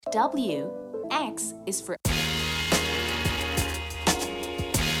W. X is for...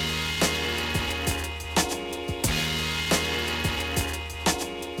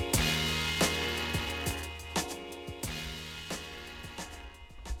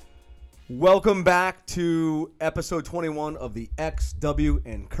 Welcome back to episode 21 of the X, W,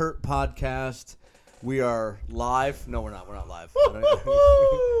 and Curt podcast. We are live. No, we're not. We're not live.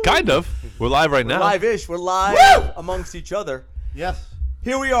 Kind of. We're live right now. Live-ish. We're live amongst each other. Yes.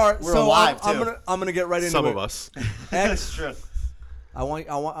 Here we are. We're so alive, I'm gonna get right into it. Some of us. X, True. I want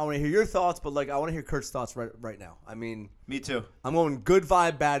to hear your thoughts, but I want to hear Curt's thoughts right now. I mean, Me too. I'm going good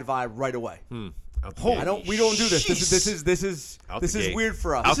vibe, bad vibe right away. Holy We don't do this. This Out the is gate. weird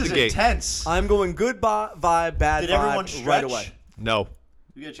for us. Out This the is gate. intense. I'm going good vibe, bad Did vibe everyone stretch? right away. No.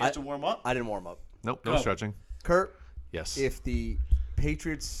 You get a chance to warm up? I didn't warm up. Nope. No Go. stretching. Curt, Yes. if the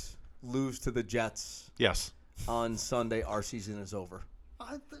Patriots lose to the Jets Yes. on Sunday, our season is over.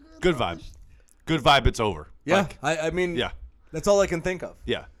 Good vibe. Good vibe. It's over. Yeah, Like, I mean, yeah. that's all I can think of.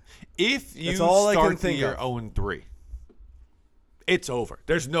 Yeah. If you That's all I can start the think year of. 0-3, it's over.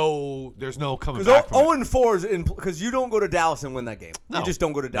 There's no coming Because back from 0 and 4 is because you don't go to Dallas and win that game. No. You just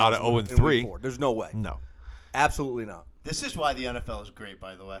don't go to Not Dallas. at 0 and win 3. 4. There's no way. it. No. Absolutely not. This is why the NFL is great,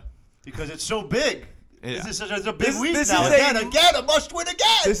 by the way. Because it's so big. Yeah. This is such a big week this now. is Again, a- a must win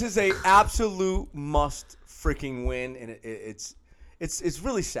again. This is a absolute must freaking win, and it's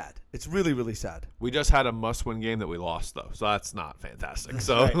really sad. It's really, really sad. We just had a must-win game that we lost, though, so that's not fantastic.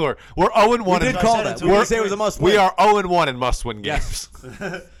 So Right. we're 0-1. We did in call said that. it We too. did say it was a must win. We are 0-1 in must-win games.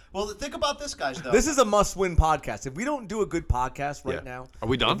 Yes. Well, think about this, guys, though. This is a must-win podcast. If we don't do a good podcast right Yeah. now, Are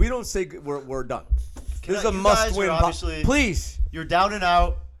we done? If we don't say we're done. Can This is I- a you guys must-win. are obviously- Please You're down and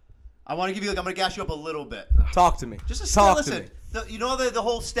out. I want to give you, I'm going to gas you up a little bit. talk to me. Just to talk listen. to me. You know the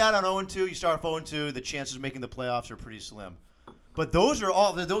whole stat on 0-2, you start off 0-2, the chances of making the playoffs are pretty slim. But those are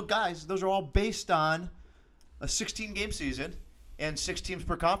all based on a 16-game season and 6 teams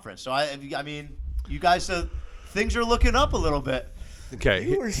per conference. So I mean, you guys, things are looking up a little bit. Okay.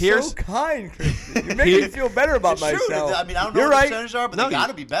 You were Here's so kind, Christian. You make me feel better about It's true. myself. I mean, I don't know You're what right. the percentages are, but No, they got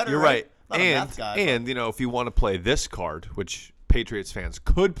to be better. You're right. Not a math guy. And if you want to play this card, which Patriots fans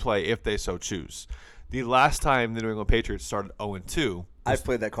could play if they so choose, the last time the New England Patriots started 0-2 I've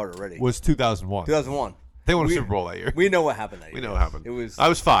played that card already. was 2001. 2001. They won a We- Super Bowl that year. We know what happened that year. We know what happened. It was I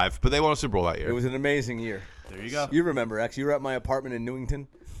was 5, but they won a Super Bowl that year. it was an amazing year. There you go. You remember, X? You were at my apartment in Newington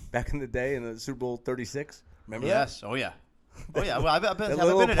back in the day in the Super Bowl 36. Remember Yes. Oh, yeah. Oh, yeah. Well, I've been That in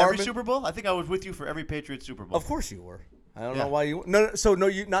little every apartment? Super Bowl. I think I was with you for every Patriots Super that? Bowl. Of course you were. I don't Yeah. know why you. No. So no,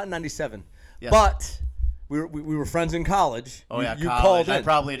 you not in '97. Yeah. But we were friends in college. Oh, yeah. You college. called I in.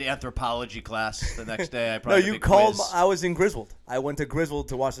 probably had anthropology class the next day. I No, probably you did called. quiz. I was in Griswold. I went to Griswold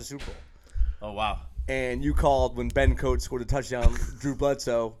to watch the Super Bowl. Oh, wow. And you called when Ben Coates scored a touchdown, Drew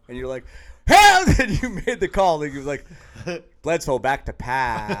Bledsoe, and you're like, "Hell!" And you made the call. And you was like, "Bledsoe back to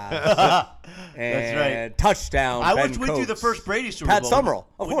pass." And right. touchdown. I Ben was with you the Coates. first Brady Super Pat Bowl. Summerall,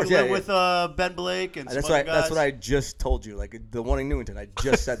 of When course, you yeah, went yeah. with Ben Blake and That's some what other guys. that's what I just told you. Like the one in Newington, I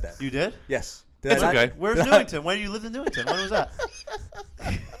just said that. You did? Yes. Did It's I not? okay. Where's Newington? When you lived in Newington? When was that?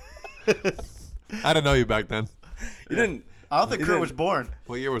 I didn't know you back then. You didn't. I don't think You Curt didn't. was born.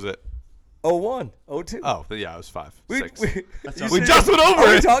 What year was it? 01, 02. Oh, yeah, I was 5, We 6. you We said- just went over Are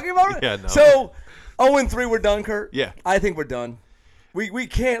we it. talking about it? Yeah, no. So 0-3, we're done, Curt. Yeah. I think we're done. We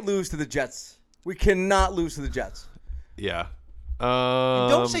can't lose to the Jets. We cannot lose to the Jets. Yeah.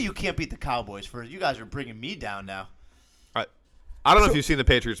 Don't say you can't beat the Cowboys first. You guys are bringing me down now. I don't know if you've seen the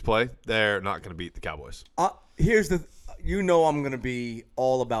Patriots play. They're not going to beat the Cowboys. Here's the. I'm going to be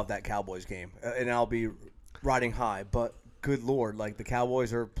all about that Cowboys game, and I'll be riding high. But good Lord, like the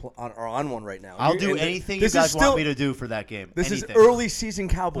Cowboys are on one right now. I'll do And anything you this guys is want still- me to do for that game. This Anything. is early season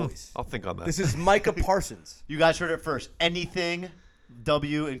Cowboys. I'll think on that. This is Micah Parsons. You guys heard it first. Anything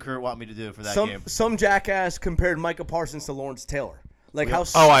W and Curt want me to do for that game. Some jackass compared Micah Parsons to Lawrence Taylor. Like how? I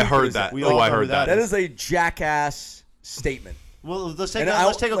stupid heard is that. We Oh, all I know who heard that that. That is a jackass statement. Well, let's take And a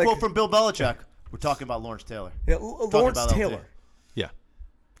like- quote from Bill Belichick. We're talking about Lawrence Taylor. Yeah, Talking Lawrence about LT. Taylor. Yeah.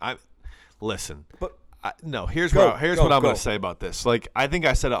 Listen. But Here's Go, what I'm go. going to say about this. Like, I think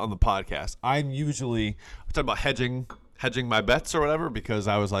I said it on the podcast. I'm talking about hedging my bets or whatever, because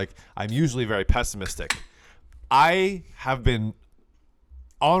I was like, I'm usually very pessimistic. I have been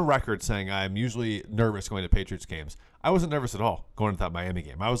on record saying I'm usually nervous going to Patriots games. I wasn't nervous at all going into that Miami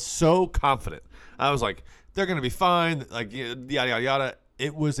game. I was so confident. I was like, they're going to be fine. Like, yada, yada, yada.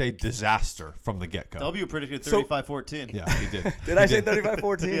 It was a disaster from the get-go. W predicted So- 35-14. Yeah, he did. did I say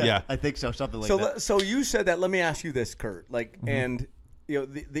 35-14? Yeah. I think so. Something like So that. so you said that. Let me ask you this, Curt. Like, and you know,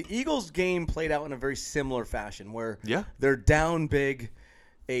 the Eagles game played out in a very similar fashion, where Yeah. they're down big.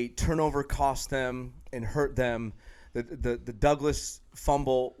 a turnover cost them and hurt them. The Douglas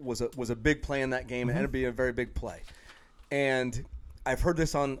fumble was a big play in that game. It ended up being a very big play. And I've heard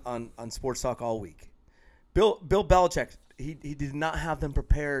this on Sports Talk all week. Bill Belichick, he did not have them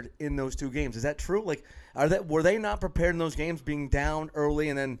prepared in those 2 games. Is that true? Like, were they not prepared in those games, being down early?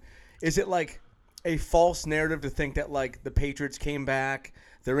 And then is it like a false narrative to think that like the Patriots came back,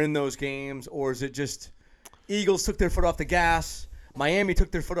 they're in those games, or is it just Eagles took their foot off the gas, Miami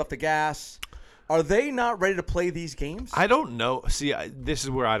took their foot off the gas? Are they not ready to play these games? I don't know. See, this is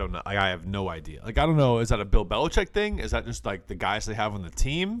where I don't know. Like, I have no idea. Like, I don't know. Is that a Bill Belichick thing? Is that just like the guys they have on the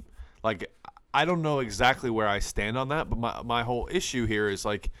team? Like, I don't know exactly where I stand on that. But my whole issue here is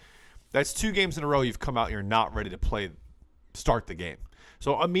like, that's 2 games in a row you've come out and you're not ready to start the game.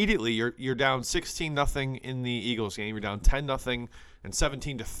 So immediately you're down 16-0 in the Eagles game. You're down 10-0 and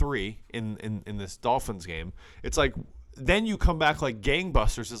 17-3 in this Dolphins game. It's like, then you come back like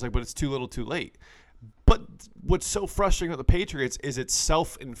gangbusters. It's like, but it's too little, too late. But what's so frustrating with the Patriots is it's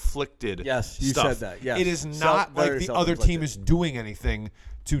self-inflicted. Yes, you stuff. said that. Yes, it is not like the other team is doing anything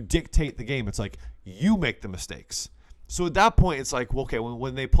to dictate the game. It's like you make the mistakes. So at that point, it's like, well, okay,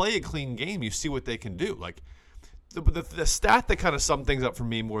 when they play a clean game, you see what they can do. Like the stat that kind of sums things up for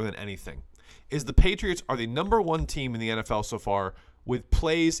me more than anything is the Patriots are the number 1 team in the NFL so far with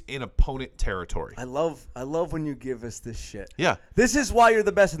plays in opponent territory. I love when you give us this shit. Yeah. This is why you're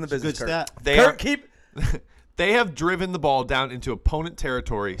the best in the business, Good Kurt. stat. They have driven the ball down into opponent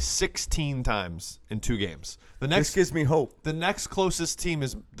territory 16 times in 2 games. This gives me hope. The next closest team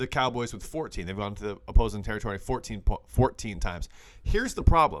is the Cowboys with 14. They've gone to the opposing territory 14 times. Here's the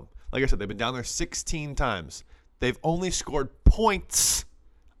problem. Like I said, they've been down there 16 times. They've only scored points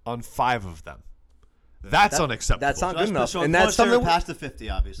on 5 of them. That's unacceptable. That's not good enough. So and that's something past the 50,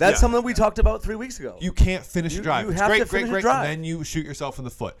 obviously. That's something we talked about 3 weeks ago. You can't finish a drive. You It's have great, to finish a great, drive. and then you shoot yourself in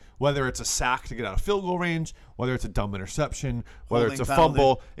the foot. Whether it's a sack to get out of field goal range, whether it's a dumb interception, whether Holding it's a penalty.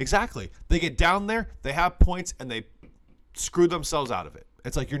 fumble. Exactly. They get down there, they have points, and they screw themselves out of it.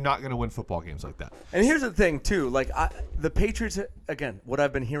 It's like you're not going to win football games like that. And here's the thing, too. Like the Patriots, again, what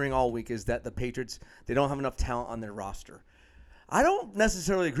I've been hearing all week is that the Patriots, they don't have enough talent on their roster. I don't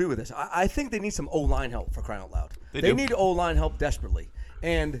necessarily agree with this. I think they need some O-line help, for crying out loud. They do. need O-line help desperately.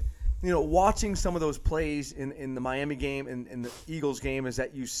 And, watching some of those plays in the Miami game and in the Eagles game is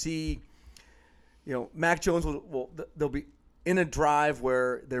that you see, Mac Jones they'll be in a drive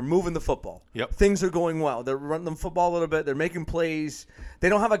where they're moving the football. Yep. Things are going well. They're running the football a little bit. They're making plays. They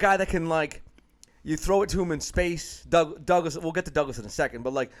don't have a guy that can, you throw it to him in space. Douglas, we'll get to Douglas in a second,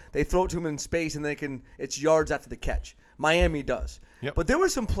 but, they throw it to him in space and it's yards after the catch. Miami does. Yep. But there were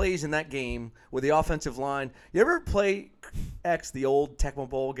some plays in that game with the offensive line. You ever play the old Tecmo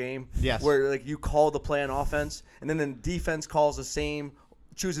Bowl game? Yes. Where you call the play on offense, and then the defense calls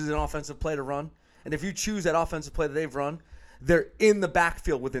chooses an offensive play to run. And if you choose that offensive play that they've run, they're in the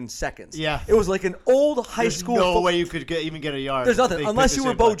backfield within seconds. Yeah. It was like an old high There's school. no way you could even get a yard. There's nothing They unless picked you the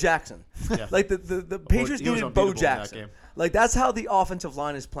were same Bo play. Jackson. Yeah. The Patriots He was needed Bo unbeatable in that Jackson. game. That's how the offensive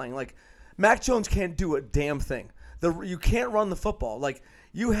line is playing. Mac Jones can't do a damn thing. You can't run the football.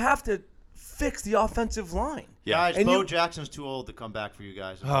 You have to fix the offensive line. Yeah. Guys, And Bo Jackson's too old to come back for you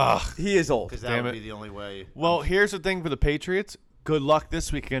guys. He is old. Because that Damn would it. be the only way. Well, here's the thing for the Patriots. Good luck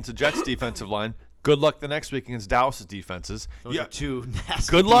this week against the Jets' defensive line. Good luck the next week against Dallas' defenses. Those are 2 nasty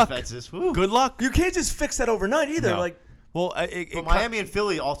Good luck. defenses. Woo. Good luck. You can't just fix that overnight either. No. Well, But Miami and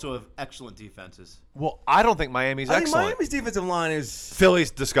Philly also have excellent defenses. Well, I don't think Miami's I think excellent. Miami's defensive line is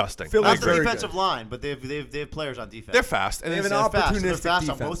Philly's disgusting. Philly's Not the very defensive good. line, but they have players on defense. They're fast. And They have an it's- they're fast. They're opportunistic fast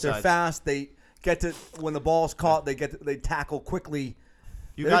on defense. both They're sides. fast. They get to when the ball's caught. They tackle quickly.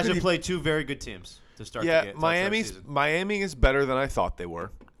 You They're guys gonna have be- played 2 very good teams to start the yeah, game. Miami is better than I thought they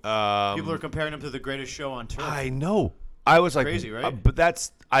were. People are comparing them to the greatest show on turf. I know. I was like, Crazy, right? But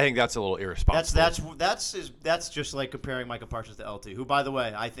I think that's a little irresponsible. That's just like comparing Micah Parsons to LT, who, by the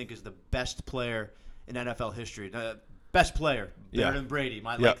way, I think is the best player in NFL history. Best player, better Yeah. than Brady.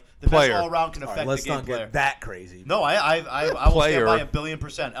 Yeah. The Player. best all around can All affect right, let's the game not player. get that crazy. No, I will Player. stand by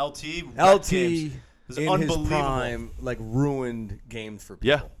 1,000,000,000%. LT LT games. It was in his unbelievable. prime ruined games for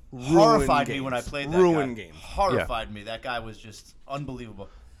people. Yeah. Horrified me games. when I played that Ruined guy. games. Horrified me. That guy was just unbelievable.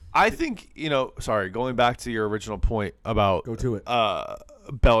 I think, sorry, going back to your original point about Go to it.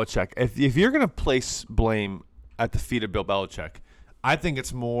 Belichick. If you're going to place blame at the feet of Bill Belichick, I think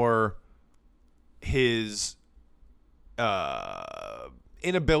it's more his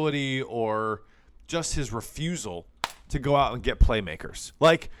inability or just his refusal to go out and get playmakers.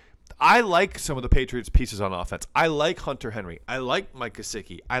 I like some of the Patriots' pieces on offense. I like Hunter Henry. I like Mike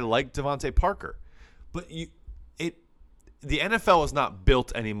Gesicki. I like Devontae Parker. But the NFL is not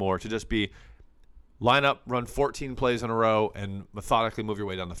built anymore to just be line up, run 14 plays in a row, and methodically move your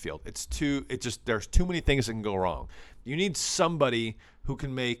way down the field. There's too many things that can go wrong. You need somebody who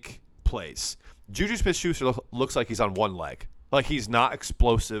can make plays. Juju Smith-Schuster looks like he's on one leg. Like, he's not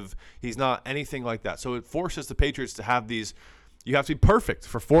explosive. He's not anything like that. So it forces the Patriots to have these. You have to be perfect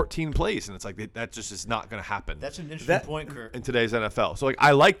for 14 plays, and it's like that just is not going to happen. That's an interesting point, Curt. In today's NFL. So, like,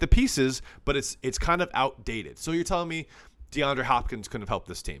 I like the pieces, but it's kind of outdated. So you're telling me DeAndre Hopkins couldn't have helped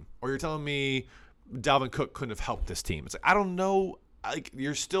this team, or you're telling me Dalvin Cook couldn't have helped this team. It's like, I don't know. Like,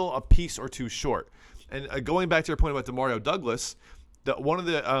 you're still a piece or two short. And going back to your point about DeMario Douglas, one of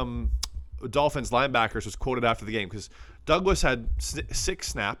the Dolphins linebackers was quoted after the game because Douglas had 6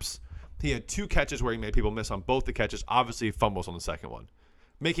 snaps. He had 2 catches where he made people miss on both the catches. Obviously, he fumbles on the second one.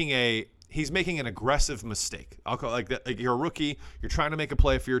 He's making an aggressive mistake. I'll call it like that. Like, you're a rookie. You're trying to make a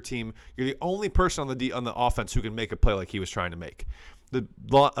play for your team. You're the only person on the offense who can make a play like he was trying to make. The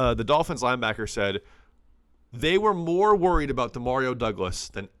Dolphins linebacker said they were more worried about DeMario Douglas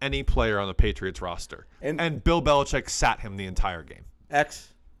than any player on the Patriots roster. And Bill Belichick sat him the entire game.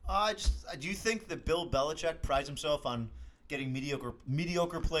 Do you think that Bill Belichick prides himself on getting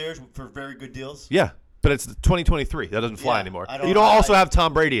mediocre players for very good deals? Yeah, but it's 2023. That doesn't fly anymore. You don't have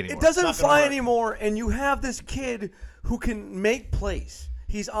Tom Brady anymore. It doesn't fly anymore, and you have this kid who can make plays.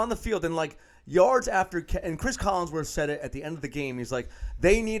 He's on the field, and like yards after, and Chris Collinsworth said it at the end of the game. He's like,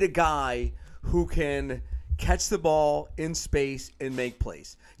 they need a guy who can catch the ball in space and make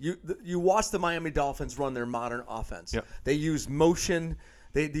plays. You watch the Miami Dolphins run their modern offense. Yep. They use motion.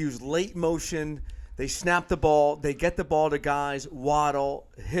 They use late motion. They snap the ball. They get the ball to guys, Waddle,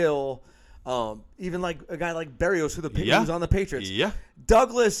 Hill, even like a guy like Berrios, who's on the Patriots. Yeah.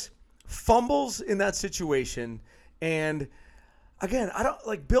 Douglas fumbles in that situation, and again, I don't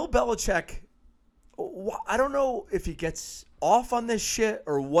like Bill Belichick. I don't know if he gets off on this shit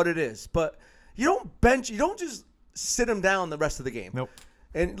or what it is, but you don't just sit him down the rest of the game. Nope.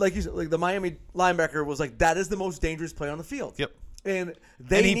 And like you said, like the Miami linebacker was like, that is the most dangerous play on the field. Yep. And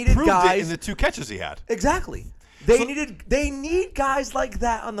he needed proved guys it in the 2 catches he had. Exactly. They need guys like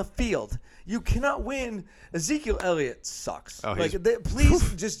that on the field. You cannot win. Ezekiel Elliott sucks.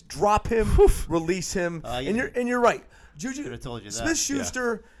 Please just drop him, release him, and you're right. Juju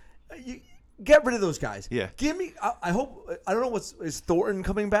Smith-Schuster, get rid of those guys. Yeah. Give me. I hope. I don't know is Thornton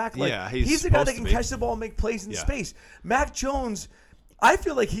coming back? Like, yeah, he's the guy that can catch the ball and make plays in space. Mac Jones. I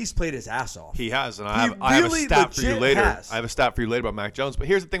feel like he's played his ass off. He has, and I have a stat for you later. I have a stat for you later about Mac Jones. But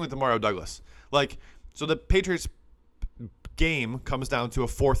here's the thing with DeMario Douglas. So the Patriots game comes down to a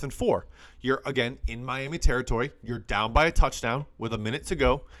 4th and 4. You're, again, in Miami territory. You're down by a touchdown with a minute to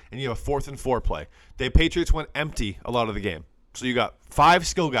go, and you have a 4th and 4 play. The Patriots went empty a lot of the game. So you got 5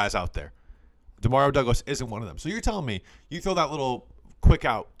 skill guys out there. DeMario Douglas isn't one of them. So you're telling me you throw that little quick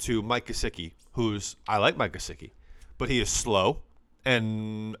out to Mike Gesicki, I like Mike Gesicki, but he is slow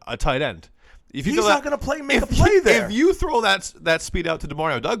and a tight end. If you He's not going to make a play there. If you throw that speed out to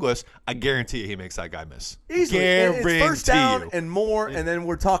DeMario Douglas, I guarantee you he makes that guy miss. Easily. It's first down and more, and then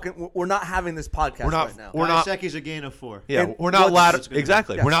we're not having this podcast right now. Gesicki's a gain of 4. Yeah, and we're not laddering.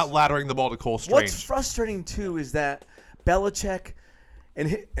 Yes. We're not laddering the ball to Cole Strange. What's frustrating too is that Belichick,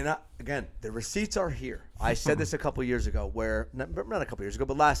 again, the receipts are here. I said this a couple years ago, not a couple years ago,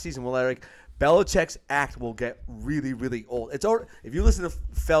 but last season, Belichick's act will get really, really old. It's already, if you listen to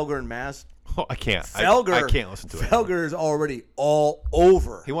Felger and Maz. Oh, I can't. Felger, I can't listen to it. Felger is already all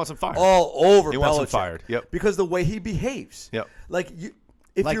over. He wants him fired. All over. He Belichick wants him fired. Yep. Because the way he behaves. Yep.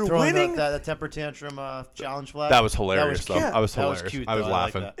 If you're winning, that temper tantrum challenge flag. That was hilarious. I was hilarious. That was cute, I was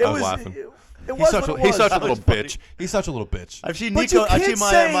laughing. Like I was laughing. He's such a little bitch. He's such a little bitch. I've seen Nico. I've seen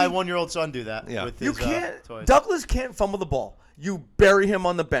my 1-year-old son do that. Yeah. With his, you can't. toys. Douglas can't fumble the ball. You bury him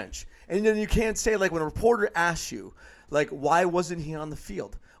on the bench, and then you can't say when a reporter asks you, why wasn't he on the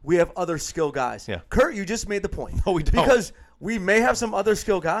field? We have other skill guys. Yeah. Kurt, you just made the point. No, we don't. Because we may have some other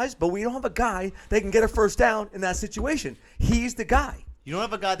skill guys, but we don't have a guy that can get a first down in that situation. He's the guy. You don't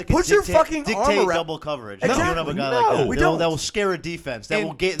have a guy that can Put your fucking dictate arm around. double coverage. Exactly. You don't have a guy No, like that. we don't. That will scare a defense. That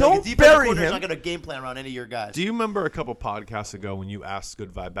will get. Don't the bury defensive him. not going to game plan around any of your guys. Do you remember a couple podcasts ago when you asked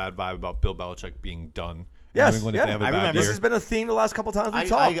Good Vibe, Bad Vibe about Bill Belichick being done? Yes, If they have a I bad remember. This year? has been a theme the last couple times we've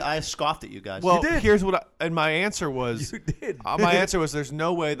talked. I scoffed at you guys. Well, You did. here's what and my answer was. You did. My answer was there's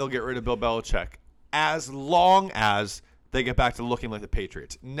no way they'll get rid of Bill Belichick as long as they get back to looking like the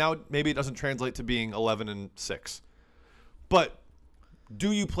Patriots. Now, maybe it doesn't translate to being 11-6. But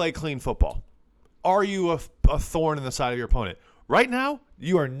do you play clean football? Are you a thorn in the side of your opponent? Right now,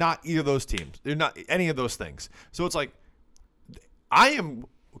 you are not either of those teams. You're not any of those things. So it's I am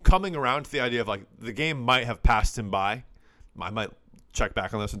coming around to the idea of the game might have passed him by. I might check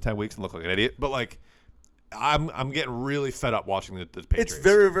back on this in 10 weeks and look like an idiot. But like, I'm getting really fed up watching the Patriots. It's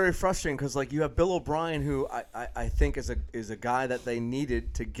very, very frustrating because like you have Bill O'Brien, who I think is a guy that they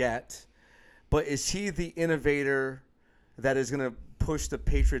needed to get, but is he the innovator that is going to push the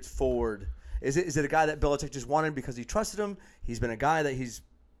Patriots forward? Is it a guy that Belichick just wanted because he trusted him? He's been a guy that he's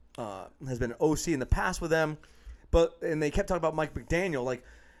has been an OC in the past with them, and they kept talking about Mike McDaniel. Like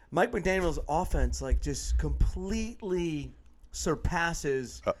Mike McDaniel's offense, like just completely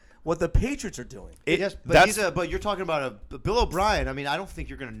surpasses what the Patriots are doing. Yes, but you're talking about a Bill O'Brien. I mean, I don't think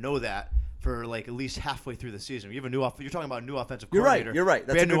you're going to know that for like at least halfway through the season. You have a new you're talking about a new offensive coordinator. You're right.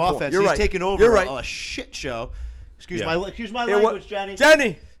 That's brand a good new point. offense. You're He's right. taking over You're right. a shit show. Excuse Yeah. my language, Johnny.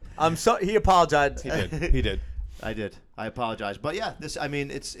 Jenny, he apologized. He did. I did. I apologize. But yeah,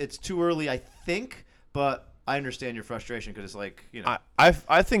 it's too early, I think. But I understand your frustration because it's like, you know,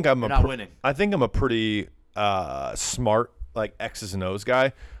 I think I'm not winning. I think I'm a pretty smart like X's and O's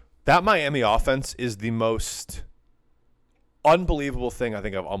guy. That Miami offense is the most unbelievable thing I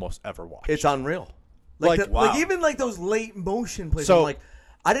think I've almost ever watched. It's unreal. Wow. Like even like those late motion plays. So- I'm like,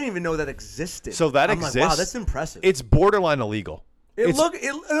 I didn't even know that existed. So that I'm exists. Like, wow, that's impressive. It's borderline illegal. It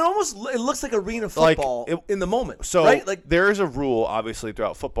looks like arena Like, football in the moment. So right? Like there is a rule, obviously,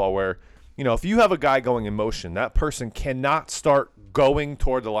 throughout football where, you know, if you have a guy going in motion, that person cannot start going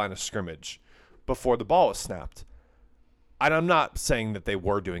toward the line of scrimmage before the ball is snapped. And I'm not saying that they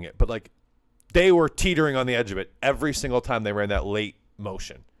were doing it, but like they were teetering on the edge of it every single time they ran that late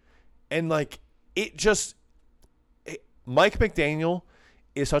motion. And like Mike McDaniel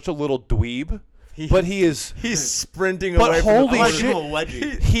is such a little dweeb, but he's sprinting but away holy from the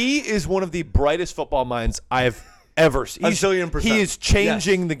shit, he is one of the brightest football minds I've ever seen. A zillion percent. He is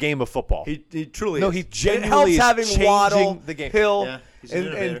changing the game of football. He truly No, is. he It genuinely helps is having Waddle, changing the game. Hill, Yeah, he's an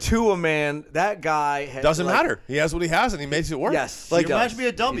innovator. and Tua, man. That guy has, Doesn't matter. He has what he has, and he makes it work. Yes, like he reminds does. me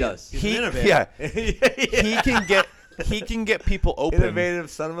of W. He does. He's an innovator. he can get people open. Innovative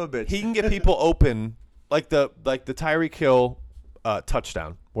son of a bitch. He can get people open, like the Tyreek Hill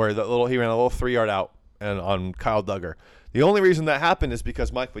touchdown where he ran a little 3-yard out and on Kyle Duggar. The only reason that happened is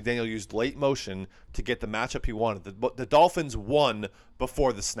because Mike McDaniel used late motion to get the matchup he wanted. The Dolphins won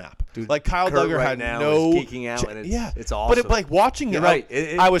before the snap. Dude, like Kyle Kurt Duggar right had now no is geeking out, and it's awesome. But like watching You're it,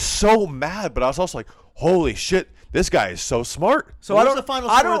 right. I was so mad, but I was also like, holy shit, this guy is so smart. So What was the final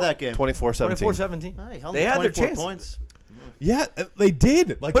score of that game? 24-17. 24-17. Hey, held They them had their 24 chance. points. Yeah, they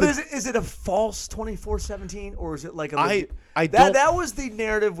did. Like, But is it a false 24-17 or is it like a legit? I don't. That was the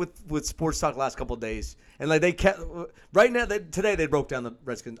narrative with Sports Talk last couple of days, and like they kept right now. Today they broke down the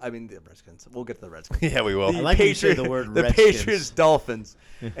Redskins. I mean the Redskins. We'll get to the Redskins. Yeah, we will. The I like when you say the word the Redskins. Patriots Dolphins,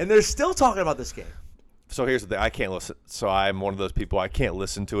 and they're still talking about this game. So here's the thing. I can't listen. So I'm one of those people. I can't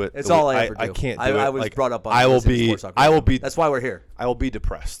listen to it. It's all I ever do. I can't do it. I was Like, brought up on. I will listening to be. Sports Talk I Radio. will be. That's why we're here. I will be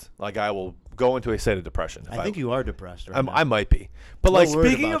depressed. Like I will go into a state of depression. I think you are depressed right now. I might be. But Well, like, worried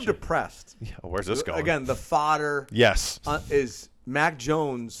Speaking about of you. depressed, yeah, where's this going? again the fodder. Yes. Is Mac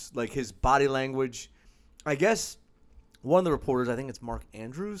Jones, like his body language. I guess one of the reporters, I think it's Mark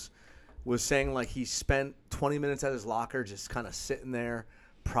Andrews, was saying like he spent 20 minutes at his locker just kind of sitting there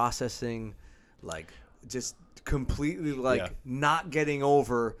processing, like just completely like not getting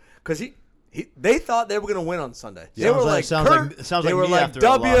over because they thought they were going to win on Sunday. They were like, sounds like they were me like, after a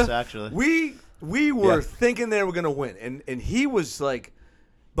W, loss, actually. we were thinking they were going to win, and he was like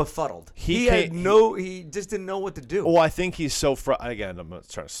befuddled. He just didn't know what to do. Well, I think he's so again, I'm not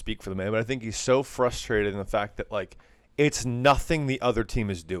trying to speak for the man, but I think he's so frustrated in the fact that like it's nothing the other team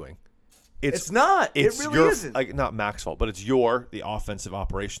is doing. It's not. It's It really your, isn't. Like not Mac's fault, but it's the offensive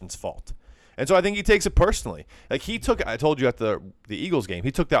operations fault. And so I think he takes it personally. Like he took, I told you at the Eagles game,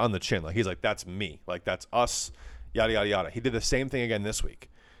 he took that on the chin. Like he's like, that's me. Like that's us. Yada yada yada. He did the same thing again this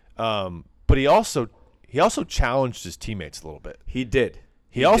week. But he also challenged his teammates a little bit. He did.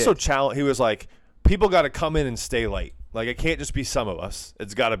 He also challenged. He was like, people got to come in and stay late. Like it can't just be some of us.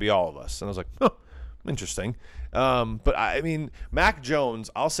 It's got to be all of us. And I was like, huh, interesting. But I mean, Mac Jones.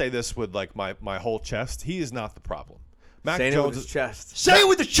 I'll say this with like my whole chest. He is not the problem. Mac Saying Jones it with his chest. Say it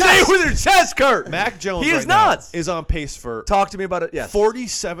with the chest. Say it with your chest, Kurt. Mac Jones. He is right now not. is on pace for Talk to me about it. Yes.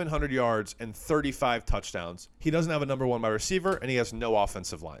 4,700 yards and 35 touchdowns. He doesn't have a number one wide receiver, and he has no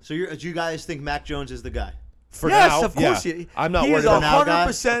offensive line. So do you guys think Mac Jones is the guy? For Yes, now, of course yeah. he- I'm not he worried is about Now guy,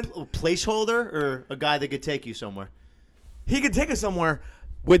 100%. a placeholder or a guy that could take you somewhere? He could take us somewhere.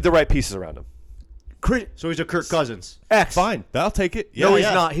 with the right pieces around him. So he's a Kirk Cousins. X. Fine, that'll take it. No, he's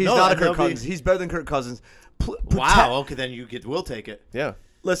yeah. not. He's No, not a and Kirk he'll be- Cousins. He's better than Kirk Cousins. Wow. Okay, then we'll take it. Yeah.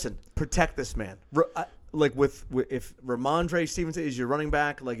 Listen, protect this man. Like if Ramondre Stevenson is your running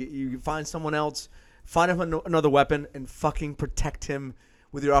back, like you find someone else, find him another weapon, and fucking protect him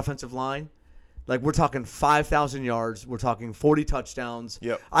with your offensive line. Like, we're talking 5,000 yards. We're talking 40 touchdowns.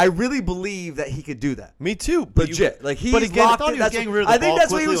 Yep. I really believe that he could do that. Me too. Legit. He's I locked thought in. he was getting rid of the I think ball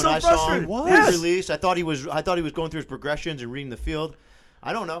that's why he quickly was when so I saw him frustrated. released. I thought he was going through his progressions and reading the field.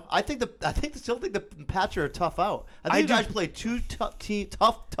 I don't know. I still think the Pats are a tough out. I think you guys play two tough teams.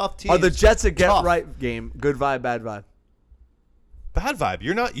 Are the Jets a get-right game? Good vibe, bad vibe? Bad vibe.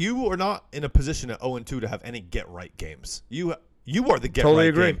 You are not in a position at 0-2 to have any get-right games. You are the get-right Totally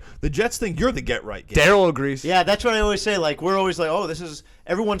agree. game. The Jets think you're the get-right game. Daryl agrees. Yeah, that's what I always say. Like, we're always like, oh, this is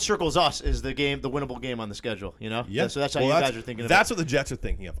everyone circles us is the game, the winnable game on the schedule. You know. Yeah. So that's how you guys are thinking. That's what the Jets are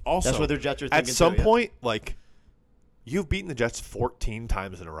thinking of. Also, that's what their Jets are thinking. At some too, point, like, you've beaten the Jets 14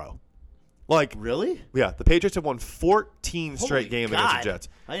 times in a row. Like, really? Yeah, the Patriots have won 14 straight Holy games God. against the Jets.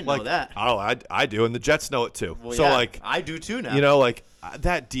 I didn't know that. Oh, I do, and the Jets know it too. Well, so, yeah, like, I do too now. You know, like,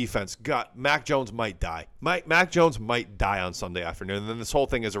 that defense, Mac Jones might die. Mac Jones might die on Sunday afternoon, and then this whole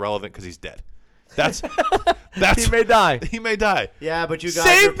thing is irrelevant because he's dead. That's He may die. He may die. Yeah, but you guys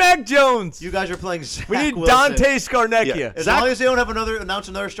Save Mac Jones. You guys are playing Zach We need Wilson. Dante Scarnecchia. Yeah. As long as they don't have announce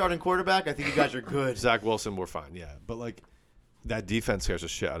another starting quarterback, I think you guys are good. Zach Wilson, we're fine, yeah. But, like, that defense scares the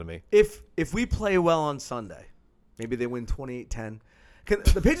shit out of me. If we play well on Sunday, maybe they win 28-10. The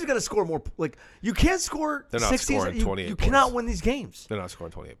Patriots got to score more. Like, you can't score. They're not 60s. scoring 28 You points. cannot win these games. They're not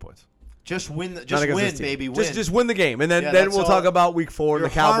scoring 28 points. Just win, Not against this team. baby, win. Just win the game, and then Yeah, then that's we'll all. talk about Week 4 and the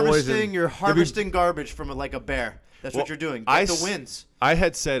Cowboys. You're harvesting garbage from like a bear. That's what you're doing. Get the wins. I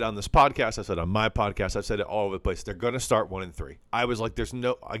had said on this podcast, I said on my podcast, I've said it all over the place. They're going to start 1-3. I was like, there's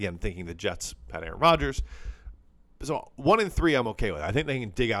no, again, thinking the Jets had Aaron Rodgers. So 1-3, I'm okay with. I think they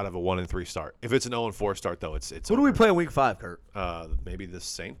can dig out of a 1-3 start. If it's an 0-4 start, though, it's. Who do we play in Week 5, Kurt? Maybe the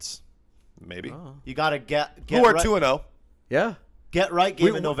Saints. Maybe. You got to get Who are right. 2-0? Yeah. Get right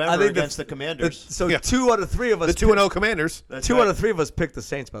game in November against the Commanders. So 2 out of 3 of us. The 2-0 Commanders. That's Two right. out of 3 of us picked the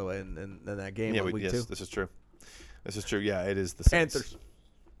Saints, by the way, in that game Yeah, on Week 2. this is true. This is true. Yeah, it is the Saints. Panthers.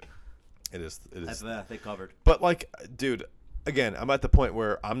 It is. After that, they covered. But, like, dude, again, I'm at the point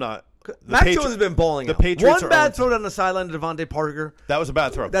where I'm not. Mac Jones has been balling the out. Patriots One are bad 0-2. throw down the sideline to Devontae Parker. That was a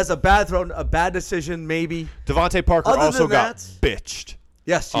bad throw. That's a bad throw, a bad decision, maybe. Devontae Parker Other also than got that- bitched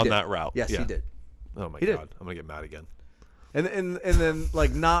Yes, he on did. that route. Yes, Yeah. he did. Oh, my He did. God. I'm going to get mad again. And then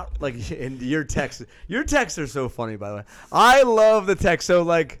like not like in your texts are so funny, by the way. I love the text. So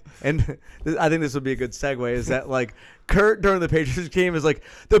like, and I think this would be a good segue. Is that like Kurt during the Patriots game is like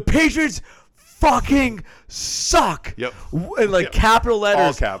the Patriots fucking suck. Yep. And like Yep. capital letters.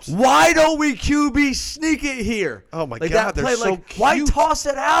 All caps. Why don't we QB sneak it here? Oh my like God, that they're play, so like, why cute. toss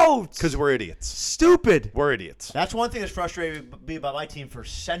it out? Because we're idiots. Stupid. We're idiots. That's one thing that's frustrating me about my team for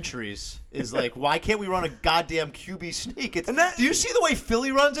centuries is like, why can't we run a goddamn QB sneak? It's, do you see the way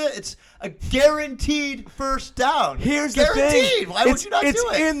Philly runs it? It's a guaranteed first down. Here's guaranteed. the thing. Why would you not do it?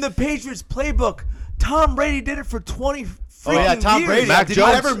 It's in the Patriots playbook. Tom Brady did it for 20 Oh yeah, Tom years. Brady. Mac Did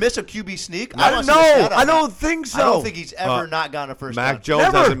Jones. he ever miss a QB sneak? I want don't to see the know. stat on I that. don't think so. I don't think he's ever not gotten a first down. Mac Jones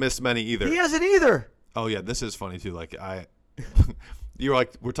Never. hasn't missed many either. He hasn't either. Oh yeah, this is funny too. Like you were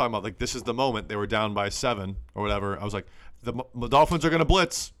like, we're talking about like this is the moment they were down by 7 or whatever. I was like, the Dolphins are gonna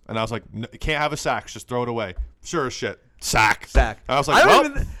blitz, and I was like, you can't have a sack, just throw it away. Sure as shit, sack. I was like, I don't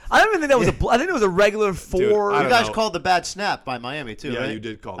even think that was a. I think it was a regular 4. Dude, I You don't guys know. called the bad snap by Miami too, Yeah, right? you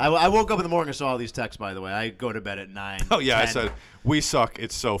did call I woke up in the morning and saw all these texts. By the way, I go to bed at 9. Oh yeah, 10. I said we suck.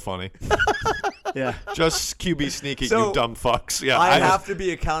 It's so funny. Yeah. Just QB sneaking, So, you dumb fucks. Yeah, I have to be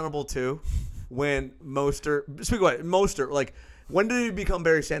accountable too when Mostert. Speak of Mostert, like when did he become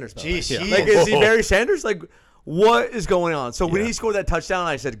Barry Sanders? by the way? Jeez, he like is he Barry Sanders? Like what is going on? So when Yeah. he scored that touchdown,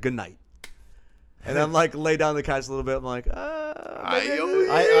 I said good night, and then like lay down the couch a little bit. I'm like, I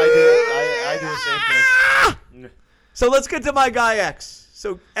do the same thing. So let's get to my guy X.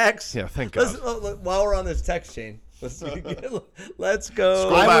 So X. Yeah, thank let's- God. While we're on this text chain, let's go.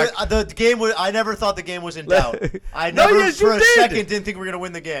 I never thought the game was in doubt. I No, never yes, for you a did. second didn't think we were gonna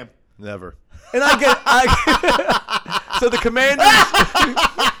win the game. Never. And so the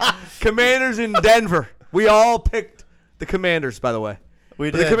Commanders in Denver. We all picked the Commanders, by the way.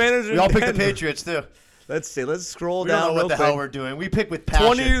 We But the did. Commanders we in all picked the Denver. Patriots too. Let's see. Let's scroll We down don't know real what the quick. hell we're doing. We pick with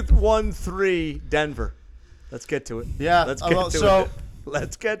passion. 21-3 Denver. Let's get to it. Yeah, Let's get to so- it.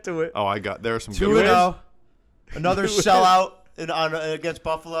 Let's get to it. Oh, there are some good 2-0. Another Two sellout against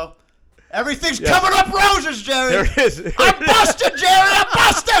Buffalo. Everything's coming up roses, Jerry. There it is. I'm busted, Jerry. I'm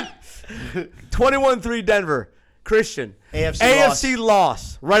busted. 21-3 Denver. Christian. AFC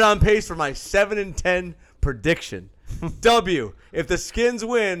loss. Right on pace for my 7-10 prediction. W. If the Skins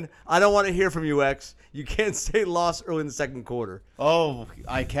win, I don't want to hear from you, X. You can't say loss early in the second quarter. Oh,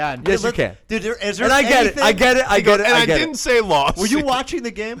 I can. Yes, you can. Dude, is there And I get it. I get it. I get it. And I get didn't it. say loss. Were you watching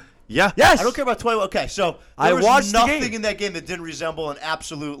the game? Yeah. Yes. I don't care about 21. Okay, so I there was watched the nothing game. in that game that didn't resemble an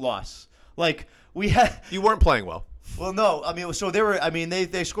absolute loss. Like, we had. You weren't playing well. Well, no. I mean, so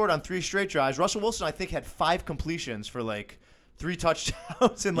they scored on 3 straight drives. Russell Wilson, I think, had 5 completions for, 3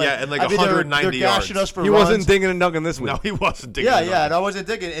 touchdowns. And, Yeah, and, 190 they're gashing yards. us for He runs. wasn't digging and dunking this week. No, he wasn't digging. Yeah, and I wasn't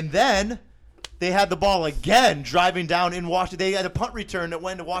digging. And then they had the ball again driving down in Washington. They had a punt return that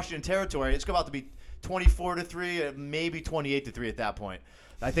went into Washington territory. It's about to be 24-3, maybe 28-3 at that point.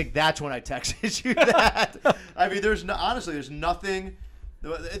 I think that's when I texted you that. I mean, there's nothing.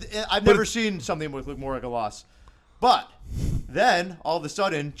 I've never seen something look more like a loss. But then, all of a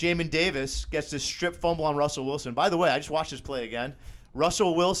sudden, Jamin Davis gets this strip fumble on Russell Wilson. By the way, I just watched this play again.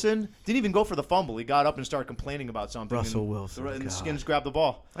 Russell Wilson didn't even go for the fumble. He got up and started complaining about something. Russell Wilson, And the God. Skins grabbed the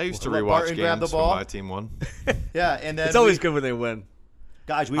ball. I used to Let rewatch Barton grab the games when ball. my team won. Yeah, and then It's always good when they win.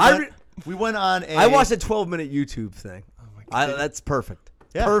 guys, we I went on a. I watched a 12-minute YouTube thing. That's perfect.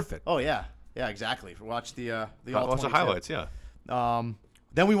 Yeah. Perfect. Oh yeah, yeah, exactly. Watch the all Watch the 22. highlights, yeah.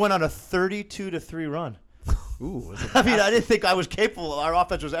 Then we went on a 32-3 run. Ooh. I mean, I didn't think I was capable. Our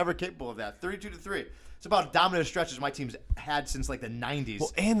offense was ever capable of that. 32-3. It's about as dominant a stretch as my team's had since the 90s.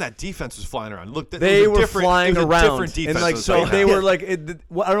 Well, and that defense was flying around. Look, They were flying around, different defense and in the so second they half.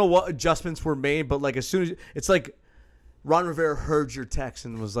 were I don't know what adjustments were made, but as soon as it's Ron Rivera heard your text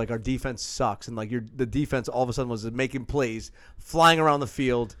and was our defense sucks, and the defense all of a sudden was making plays, flying around the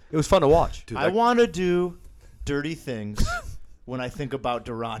field. It was fun to watch. I want to do dirty things when I think about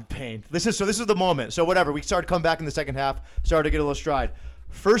Daron Payne. This is the moment. So whatever, we started coming back in the second half, started to get a little stride.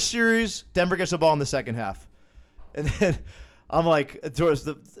 First series, Denver gets the ball in the second half. And then I'm towards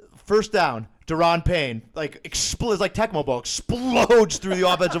the first down, Daron Payne, explodes like Tecmo Ball, explodes through the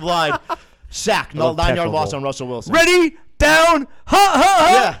offensive line. Sack, 9-yard loss on Russell Wilson. Ready, down,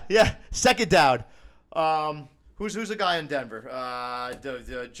 Yeah. Second down. Who's the guy in Denver?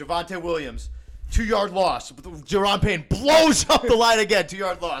 Javonte Williams. 2-yard loss. Daron Payne blows up the line again.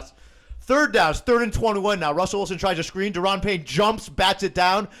 2-yard loss. Third down. 3rd and 21 now. Russell Wilson tries a screen. Daron Payne jumps, bats it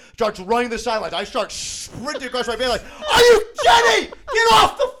down, starts running the sidelines. I start sprinting across my face are you kidding? Get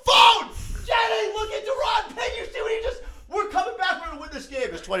off the phone! Jenny, look at Daron Payne. You see what he just... We're coming back. We're going to win this game.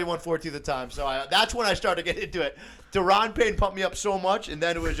 It's 21-14 at the time. So that's when I started to get into it. Daron Payne pumped me up so much, and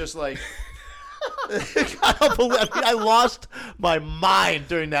then it was just I don't believe. I lost my mind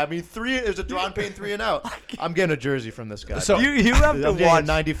during that. It was a Daron Payne 3-and-out. I'm getting a jersey from this guy. So- You have I'm to getting watch a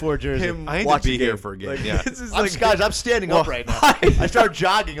 94 jersey. him. I need watch to be the here game. for a game. Yeah. This is Guys, I'm standing up right now. I started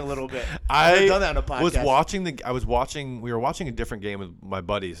jogging a little bit. I've done that on a podcast. We were watching a different game with my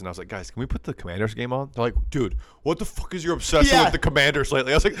buddies, and I was like, guys, can we put the Commanders game on? They're like, dude, what the fuck is your obsession Yeah. with the Commanders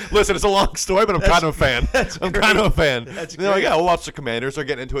lately? I was like, listen, it's a long story, but I'm kind of a fan. I'm kind of a fan. That's and they're like, great. yeah, we'll watch the Commanders. They're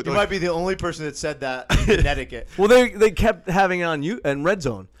getting into it. You They're might like, be the only person that said that in Connecticut. Well, they kept having it on you and Red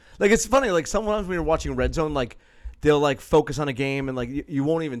Zone. It's funny. Sometimes when you're watching Red Zone, they'll focus on a game and you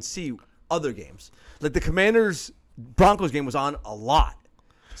won't even see other games. The Commanders Broncos game was on a lot,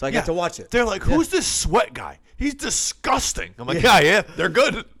 so I got to watch it. They're like, who's this sweat guy? He's disgusting. I'm like, yeah, they're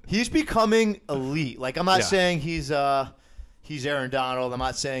good. He's becoming elite. I'm not Yeah. saying he's Aaron Donald. I'm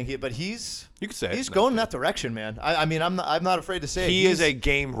not saying but he's You could say it. he's No, going in that direction, man. I'm not afraid to say He it. is a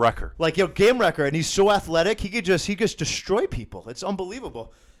game wrecker. game wrecker, and he's so athletic. He could just destroy people. It's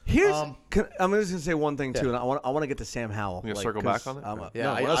unbelievable. Here's I'm just gonna say one thing too, Yeah. and I want to get to Sam Howell. You gonna circle back on it?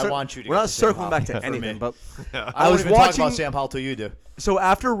 Yeah, Okay. I want you to We're get not to Sam circling back to Howell for anything, me. but I was won't even talk watching. about Sam Howell till you do. So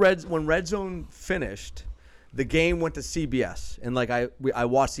after when Red Zone finished, the game went to CBS, and I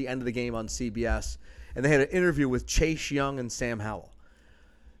watched the end of the game on CBS, and they had an interview with Chase Young and Sam Howell.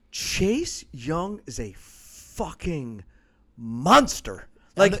 Chase Young is a fucking monster.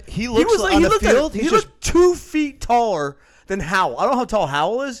 He looks on the field, He he's looked 2 feet taller than Howell. I don't know how tall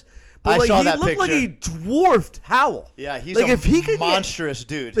Howell is, but I saw he that looked like he picture. dwarfed Howell. Yeah, he's if he could monstrous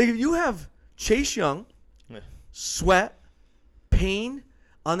dude. if you have Chase Young, Sweat, Payne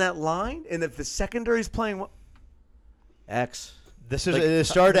on that line, and if the secondary's playing X. This is it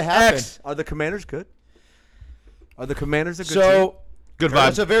started to happen. X. Are the Commanders good? Are the Commanders a good team? So Good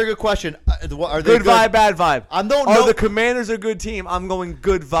that's vibe. a very good question. Are they Good vibe, bad vibe. I don't Are know. the Commanders a good team? I'm going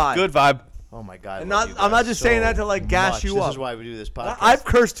good vibe. Good vibe. Oh my God! And I love not- you I'm not guys just so saying that to, gas much. you This up. is why we do this podcast. I've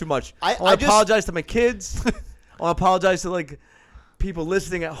cursed too much. I I want to just- apologize to my kids. I want to apologize to people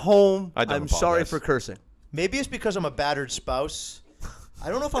listening at home. I don't I'm sorry apologize. for cursing. Maybe it's because I'm a battered spouse. I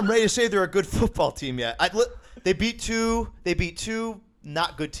don't know if I'm ready to say they're a good football team yet. They beat two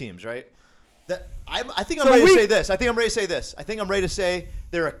not good teams, right? I think I'm ready to say this. I think I'm ready to say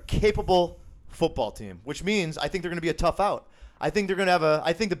they're a capable football team, which means I think they're going to be a tough out. I think they're going to have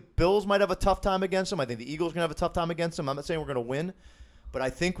I think the Bills might have a tough time against them. I think the Eagles are going to have a tough time against them. I'm not saying we're going to win, but I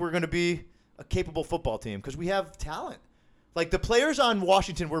think we're going to be a capable football team because we have talent. Like, the players on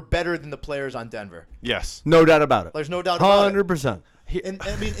Washington were better than the players on Denver. Yes. No doubt about it. There's no doubt about it. 100%. And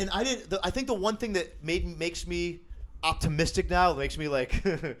I think the one thing that makes me optimistic now, makes me like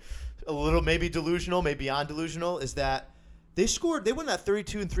a little maybe delusional, maybe beyond delusional, is that they won that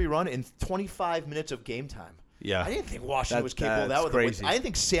 32-3 run in 25 minutes of game time. Yeah. I didn't think Washington was capable of that. With crazy. I didn't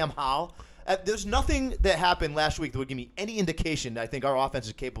think Sam Howell. There's nothing that happened last week that would give me any indication that I think our offense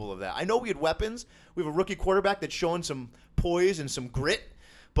is capable of that. I know we had weapons. We have a rookie quarterback that's showing some poise and some grit.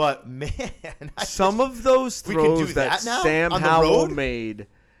 But, man, some of those throws that Sam Howell made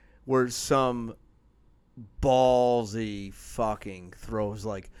were some ballsy fucking throws.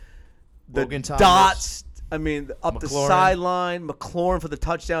 Like the Logan Thomas. dots. I mean, up the McLaurin. sideline, McLaurin for the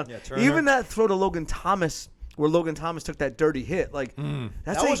touchdown. Yeah, Turner. Even that throw to Logan Thomas, where Logan Thomas took that dirty hit. Like that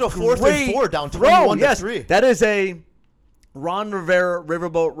was a 4th and 4 down 21-3. That is a Ron Rivera,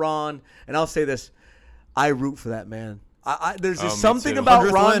 Riverboat Ron. And I'll say this: I root for that man. There's just something about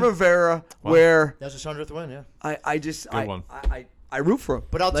 100th Ron win. Rivera where That's his 100th win, yeah. I root for him.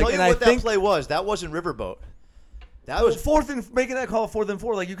 But I'll tell you what that play was. That wasn't Riverboat. That was making that call 4th and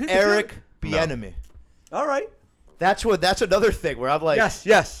 4. Like you could Eric Bieniemy. All right. That's another thing where I'm like,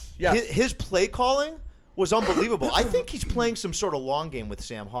 yes. His play calling was unbelievable. I think he's playing some sort of long game with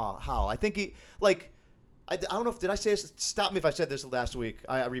Sam Howell. I think he I don't know if did I say this? Stop me if I said this last week.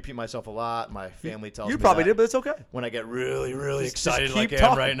 I repeat myself a lot. My family tells me you probably that did, but it's okay. when I get really, really excited keep like I am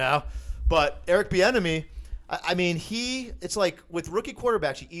talking. right now. But Eric Bieniemy, I mean, it's like with rookie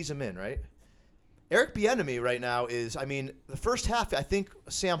quarterbacks, you ease them in, right? Eric Bieniemy right now is, I mean, the first half, I think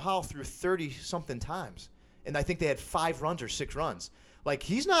Sam Howell threw 30-something times. And I think they had 5 runs or 6 runs. Like,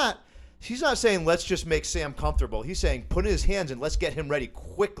 he's not saying let's just make Sam comfortable. He's saying put in his hands and let's get him ready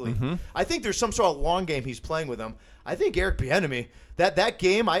quickly. Mm-hmm. I think there's some sort of long game he's playing with him. I think Eric Bieniemy, that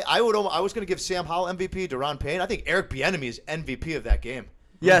game, I was going to give Sam Howell MVP to Ron Payne. I think Eric Bieniemy is MVP of that game.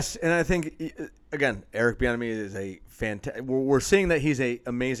 Yes, and I think again, Eric Bieniemy is a fantastic. We're seeing that he's an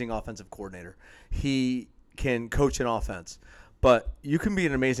amazing offensive coordinator. He can coach an offense, but you can be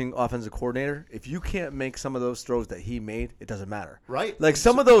an amazing offensive coordinator if you can't make some of those throws that he made. It doesn't matter, right? Like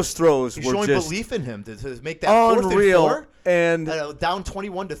some of those throws He's were showing just belief in him to make that 4th unreal, and 4 and down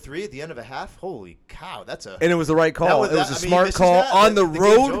 21-3 at the end of a half. Holy cow, that's a it was the right call. It was a smart call on the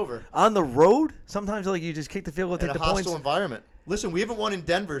road. On the road, sometimes like you just kick the field goal, take the points. In a hostile environment. Listen, we haven't won in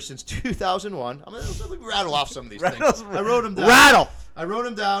Denver since 2001. I'm going to rattle off some of these things. I wrote them down. I wrote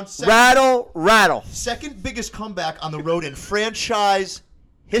them down. Rattle. Second biggest comeback on the road in franchise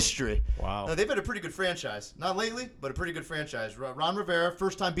history. Wow. Now, they've had a pretty good franchise. Not lately, but a pretty good franchise. Ron Rivera,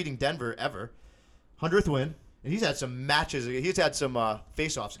 first time beating Denver ever. 100th win. And he's had some matches. He's had some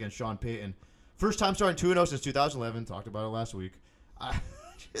face-offs against Sean Payton. First time starting 2-0 since 2011. Talked about it last week.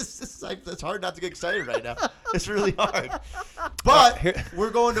 It's hard not to get excited right now. It's really hard. But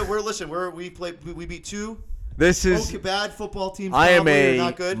we beat 2 This is bad football teams. I am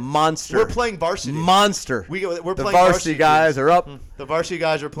not good. Monster. We're playing varsity. Monster. We're the playing varsity guys are up. The varsity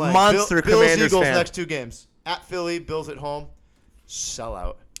guys are playing. Monster Bills Commanders Eagles fan. next 2 games. At Philly, Bills at home. Sell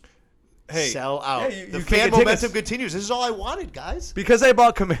out. Hey, sell out. Yeah, the you fan can't get momentum tickets. continues. This is all I wanted, guys. Because I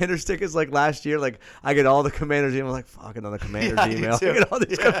bought Commanders tickets like last year, like I get all the Commanders emails. Like fuck another Commanders I do email. too. I get all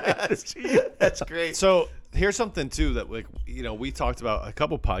these Commanders emails. That's great. So here's something too that we talked about a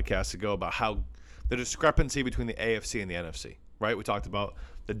couple podcasts ago about how the discrepancy between the AFC and the NFC. Right? We talked about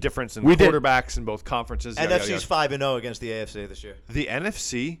the difference in quarterbacks in both conferences. NFC's 5-0 against the AFC this year. The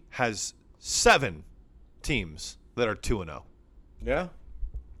NFC has 7 teams that are 2-0. Yeah.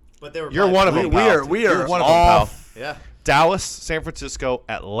 But they were You're one of them. We are You're one of them, off. pal. Yeah. Dallas, San Francisco,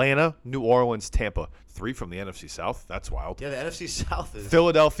 Atlanta, New Orleans, Tampa. 3 from the NFC South. That's wild. Yeah, the NFC South is.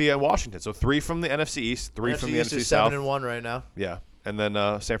 Philadelphia and Washington. So 3 from the NFC East, 3 from the East NFC is South. 7-1 right now. Yeah, and then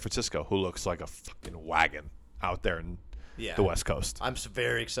San Francisco, who looks like a fucking wagon out there in the West Coast. I'm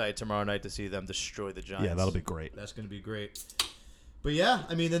very excited tomorrow night to see them destroy the Giants. Yeah, that'll be great. That's going to be great. But yeah,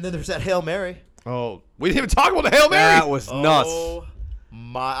 I mean, and then there's that Hail Mary. Oh, we didn't even talk about the Hail Mary. That was nuts. Oh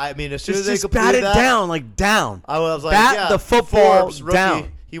my! I mean, as soon as they Just completed bat it that, down, like down. I was like, bat yeah, the football Forbes, rookie,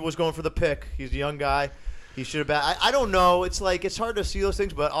 down. He was going for the pick. He's a young guy. He should have. I don't know. It's like it's hard to see those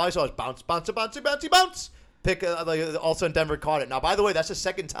things, but all I saw was bounce, bounce, bounce, bounce, bounce. pick. All of a sudden, Denver caught it. Now, by the way, that's the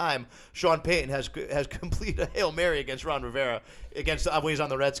second time Sean Payton has completed a Hail Mary against Ron Rivera against when he's on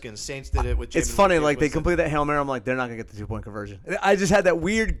the Redskins. Saints did it with. It's Jameis funny, Winston. they complete that Hail Mary. I'm like, they're not gonna get the 2-point conversion. I just had that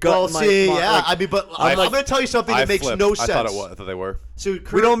weird gut. Well, in my see, mind, yeah. I'm going to tell you something that makes no sense. I thought they were. So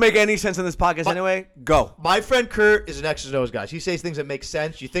Curt, we don't make any sense in this podcast anyway. Go. My friend Curt is an X's and O's guy. He says things that make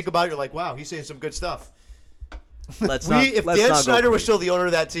sense. You think about it, you're like, wow, he's saying some good stuff. If Dan Snyder was still the owner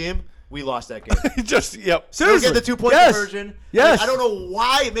of that team, we lost that game. Seriously. Get the 2-point conversion. Yes. I don't know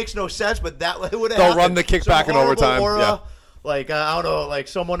why it makes no sense, but that would have happened. They'll run the kickback in overtime. Aura, I don't know.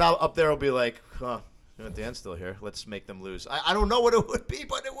 Someone up there will be like, Dan's still here. Let's make them lose. I don't know what it would be,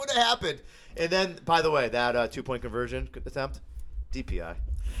 but it would have happened. And then, by the way, that 2-point conversion attempt, DPI.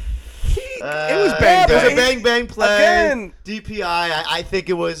 It was bang. It was a bang play. Again. DPI. I think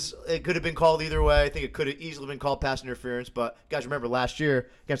it could have been called either way. I think it could have easily been called pass interference. But guys, remember last year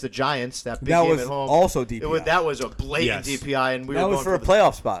against the Giants, that big game at home. Also DPI. That was a blatant DPI, and that was for a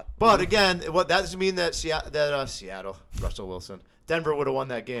playoff spot. But again, what that doesn't mean that Seattle, Russell Wilson, Denver would have won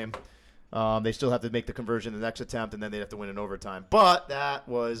that game. They still have to make the conversion the next attempt, and then they'd have to win in overtime. But that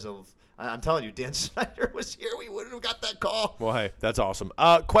was I'm telling you, Dan Snyder was here. We wouldn't have got that call. Well, hey, that's awesome.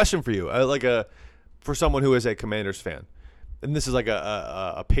 Question for you, for someone who is a Commanders fan, and this is like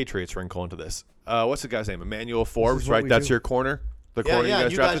a Patriots wrinkle into this. What's the guy's name? Emmanuel Forbes, right? That's your corner. The corner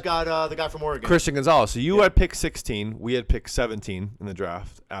you guys got the guy from Oregon, Christian Gonzalez. So you had pick 16. We had pick 17 in the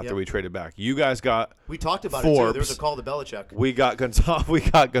draft after we traded back. You guys got. We talked about Forbes. it too. There was a call to Belichick. We got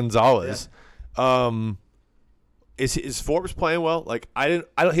Gonzalez. Yeah. Is Forbes playing well?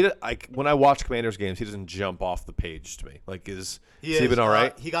 When I watch Commanders games, he doesn't jump off the page to me. Has he been all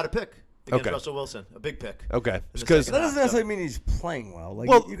right? He got a pick against Russell Wilson, a big pick. Okay, because that doesn't necessarily mean he's playing well.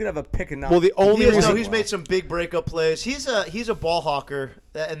 You could have a pick and not. Well, the only reason he's made some big breakup plays. He's a ball hawker,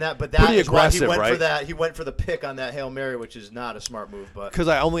 but that pretty is why aggressive, he went right? for that. He went for the pick on that Hail Mary, which is not a smart move. But because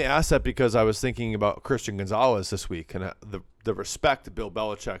I only asked that because I was thinking about Christian Gonzalez this week and the respect that Bill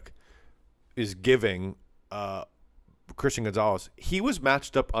Belichick is giving. Christian Gonzalez, he was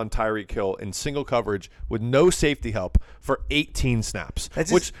matched up on Tyreek Hill in single coverage with no safety help for 18 snaps,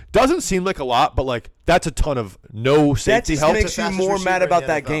 which doesn't seem like a lot, but that's a ton of no safety help. That makes you more mad about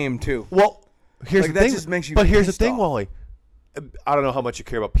that game too. Well, here's the thing. Just makes you. But here's the thing, off. Wally. I don't know how much you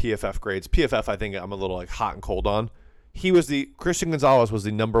care about PFF grades. PFF, I think I'm a little hot and cold on. Christian Gonzalez was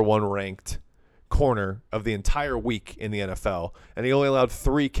the number 1 ranked corner of the entire week in the NFL, and he only allowed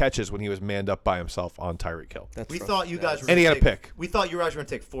 3 catches when he was manned up by himself on Tyreek Hill. We thought you guys were and he had a pick. We thought you guys were going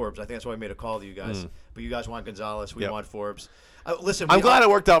to take Forbes. I think that's why I made a call to you guys. But you guys want Gonzalez. We want Forbes. Listen, I'm glad it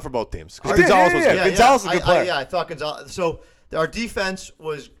worked out for both teams. Gonzalez was good. Gonzalez is a good player. I thought Gonzalez. So our defense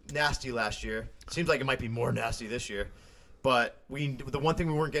was nasty last year. Seems like it might be more nasty this year. But the one thing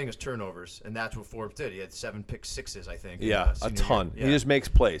we weren't getting is turnovers, and that's what Forbes did. He had 7 pick sixes, I think. Yeah, a ton. Yeah. He just makes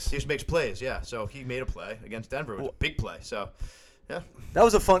plays. Yeah. So he made a play against Denver. It was a big play. So, yeah. That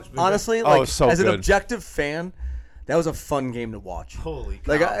was a fun. Honestly, so as good. an objective fan, that was a fun game to watch. Holy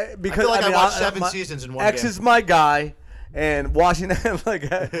cow! Because I watched 7 seasons in one game. X is my guy, and watching that and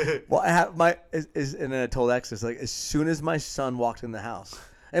then I told X, it's as soon as my son walked in the house,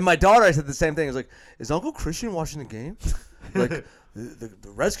 and my daughter, I said the same thing. I was like, "Is Uncle Christian watching the game?" The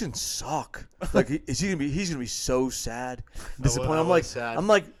Redskins suck. He's gonna be so sad, disappointed. I'm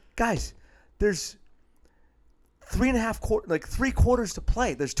like, guys, there's 3 quarters to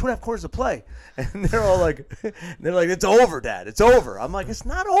play. There's 2.5 quarters to play, and they're all like, it's over, Dad. It's over. I'm like, it's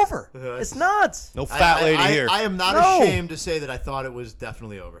not over. It's not. No fat lady here. I am not ashamed to say that I thought it was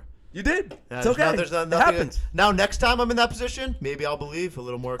definitely over. You did. It's okay. It happens. Now, next time I'm in that position, maybe I'll believe a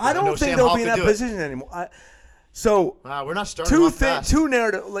little more. I don't think they'll be in that position anymore. We're not starting off fast. Two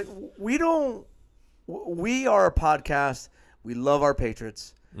narrative. We are a podcast. We love our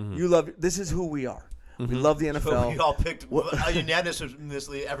Patriots. Mm-hmm. You love. This is who we are. Mm-hmm. We love the NFL. So we all picked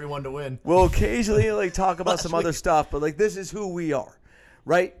unanimously everyone to win. We'll occasionally talk about some other stuff, but this is who we are,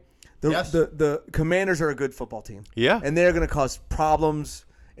 right? The Commanders are a good football team. Yeah, and they're going to cause problems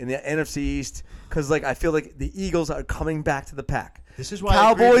in the NFC East because I feel like the Eagles are coming back to the pack. This is why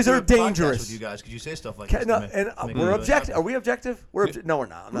Cowboys are dangerous. With you guys, could you say stuff like this? We're objective. Are we objective? No, we're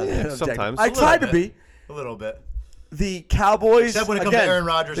not. I'm not objective. Sometimes I tried to be. A little bit. The Cowboys. Except when it comes to Aaron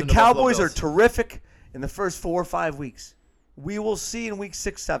Rodgers. The Cowboys are terrific in the first 4 or 5 weeks. We will see in week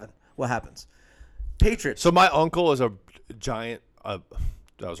 6, 7 what happens. Patriots. So my uncle is a giant. That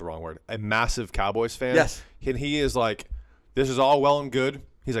was the wrong word. A massive Cowboys fan. Yes. And he is like, this is all well and good.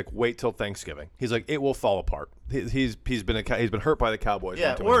 He's like, wait till Thanksgiving. He's like, it will fall apart. He's been hurt by the Cowboys.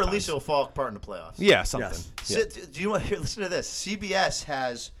 Yeah, or at least it'll fall apart in the playoffs. Yeah, something. Yes. Yeah. Do you want to listen to this? CBS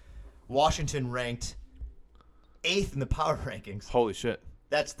has Washington ranked 8th in the power rankings. Holy shit.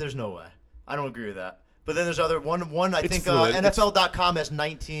 There's no way. I don't agree with that. But then there's other one. I It's think fluid. NFL.com has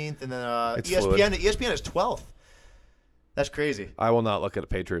 19th, and then It's ESPN has 12th. That's crazy. I will not look at a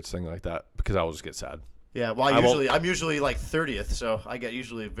Patriots thing like that because I will just get sad. Yeah, well, I'm usually like 30th, so I get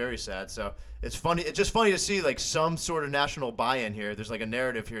usually very sad. So it's funny. It's just funny to see like some sort of national buy-in here. There's like a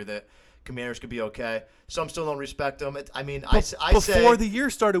narrative here that Commanders could be okay. Some still don't respect them. I say Before the year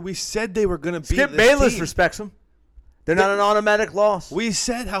started, we said they were going to be Skip this Bayless team. respects them. They're not an automatic loss. We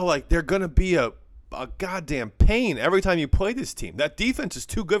said how like they're going to be a goddamn pain every time you play this team. That defense is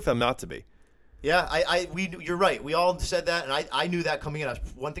too good for them not to be. Yeah, you're right. We all said that, and I knew that coming in.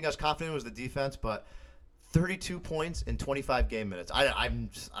 One thing I was confident in was the defense, but 32 points in 25 game minutes. I'm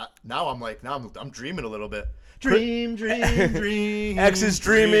dreaming a little bit. Dream. X is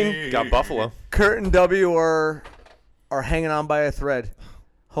dreaming. Got Buffalo. Kurt and W are hanging on by a thread.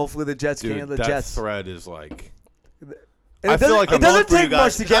 Hopefully the Jets Dude, can't. The that Jets. thread is like. And I feel like it I'm doesn't for you take much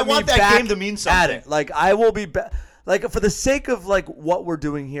guys, to 'cause I get me want that back game to mean at something. it. Like I will be like for the sake of like what we're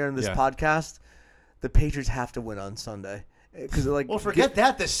doing here in this Yeah. podcast, the Patriots have to win on Sunday because like Well, forget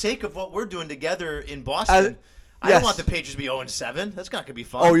that. The sake of what we're doing together in Boston, I yes. don't want the Patriots to be 0-7. That's not going to be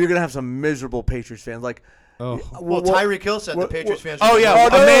fun. Oh, you're gonna have some miserable Patriots fans. Like, Oh. Well, Tyreek Hill said the Patriots fans. Oh, yeah. no,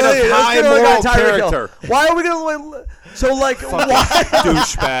 A man of let's high get our guy moral Tyreek Hill. character. Why are we gonna win? So like, why?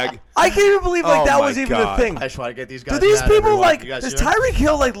 Douchebag. I can't even believe like Oh that my was even God. a thing. I just want to get these Do guys. these mad, people everyone. like? You guys Does see them? Tyreek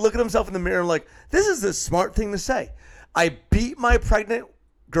Hill like look at himself in the mirror and like, this is the smart thing to say? I beat my pregnant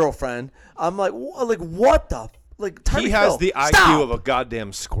girlfriend. I'm like, what the? Like Tyreek He has Hill, the IQ stop! of a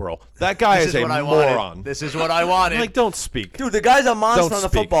goddamn squirrel. That guy This is is a what I moron. wanted. This is what I wanted. Like, don't speak. Dude, the guy's a monster Don't on the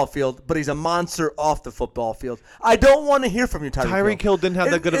speak. football field, but he's a monster off the football field. I don't want to hear from you, Tyreek Hill didn't have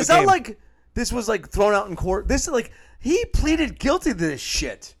that good of a It's not game. like this was like thrown out in court. This is like he pleaded guilty to this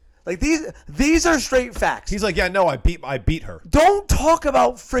shit. Like these are straight facts. He's like, yeah, no, I beat her. Don't talk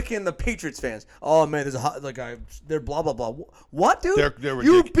about freaking the Patriots fans. Oh man, there's a hot, they're blah blah blah. What, dude? They're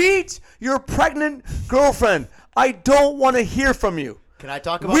you ridiculous. beat your pregnant girlfriend. I don't want to hear from you. Can I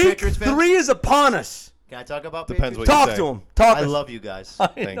talk about Week Patriots fans? 3 is upon us. Can I talk about Depends Patriots? what you Talk say. to him. Talk. I to love you guys.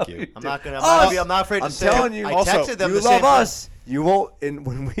 Thank you. I'm not gonna. Us. I'm not afraid to I'm say telling it. you. I Also, texted them You the love same us. You won't. And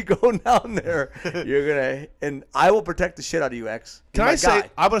when we go down there, you're gonna. And I will protect the shit out of you, X. Can You're I my say? guy.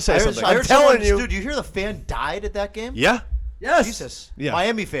 I'm gonna say I heard, something. I heard telling someone, you. dude. You hear the fan died at that game? Yeah. Yes. Jesus. Yeah.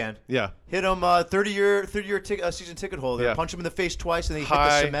 Miami fan. Yeah. Hit him 30-year season ticket holder. Yeah. Punch him in the face twice, and then he hit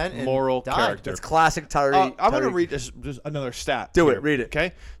High the cement and moral died. character. That's classic Tyree. I'm going to Tyreek. read just another stat. Do it, here, read it.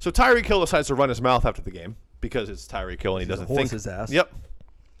 Okay. So Tyreek Hill decides to run his mouth after the game because it's Tyreek Hill and he doesn't horse think. his ass. Yep.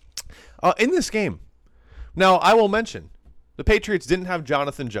 In this game, now I will mention the Patriots didn't have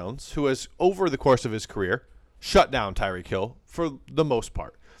Jonathan Jones, who has over the course of his career shut down Tyreek Hill for the most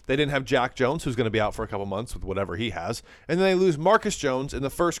part. They didn't have Jack Jones, who's going to be out for a couple months with whatever he has. And then they lose Marcus Jones in the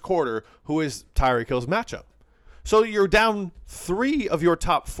first quarter, who is Tyreek Hill's matchup. So you're down 3 of your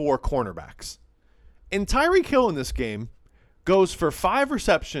top 4 cornerbacks. And Tyreek Hill in this game goes for 5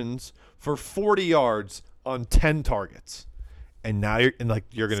 receptions for 40 yards on 10 targets. And now you're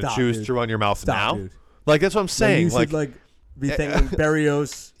going to Stop, choose dude. to run your mouth Stop, now? dude. Like, that's what I'm saying. You should be thinking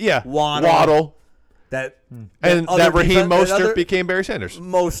Berrios. yeah, Waddle. That And other that Raheem defen- that Mostert other- became Barry Sanders.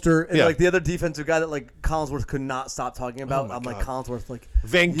 Mostert and Yeah. like the other defensive guy that like Collinsworth could not stop talking about. my I'm like God. Collinsworth like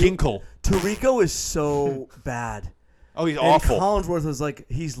Van Ginkel. Tirico is so bad. Oh, he's And awful. Collinsworth was like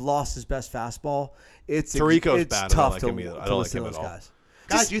he's lost his best fastball. It's Tirico's it's bad. I don't tough like to, him either. I to don't like listen him to at those all. guys.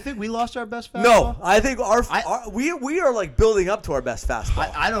 Guys, do you think we lost our best fastball? No, I think we are like building up to our best fastball.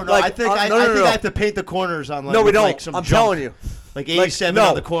 I don't know. Like, I think I have to paint the corners on like No, we with, don't. like some I'm junk. telling you. Like Like, 87 no,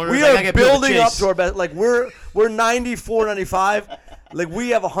 on the corner. we like, I are gotta build the building up chase. to our best. Like we're 94, 95. Like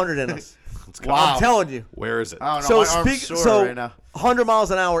we have 100 in us. Wow. I'm telling you. Where is it? I don't know. So my arm's speak. sore So right now. 100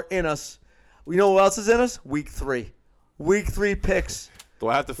 miles an hour in us. You know what else is in us? Week 3. Week 3 picks. Do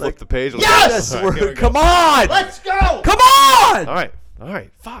I have to flip the page? Yes. All right, here we go. Come on. Let's go. Come on. All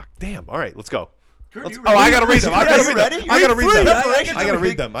right. Fuck. Damn. All right. Let's go. Kurt, Let's- you oh, I gotta read them. I Yeah, gotta you read ready? them. I gotta Week read them. three. I gotta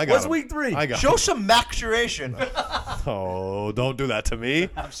read them. I got What's them. week 3? I got Show them. some maturation. Oh, don't do that to me.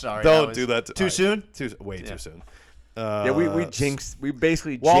 I'm sorry. Don't do that. Too soon? Way too soon. Yeah, we jinxed. We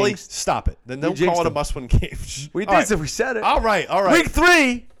basically Wally, jinxed. stop it. Then don't jinxed call it a them. must-win game. We All did. right. So we said it. All right. Week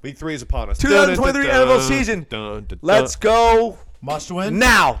 3. Week 3 is upon us. 2023 NFL season. Let's go Must win.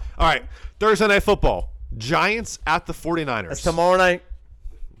 now. All right. Thursday Night Football. Giants at the 49ers. That's tomorrow night.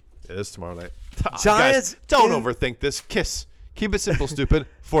 It is tomorrow night. Giants Guys, don't in- overthink this. Kiss. Keep it simple, stupid.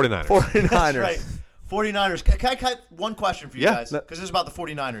 49ers. 49ers. That's right. 49ers. Can I one question for you Yeah. guys? Because this is about the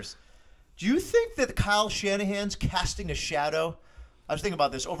 49ers. Do you think that Kyle Shanahan's casting a shadow I was thinking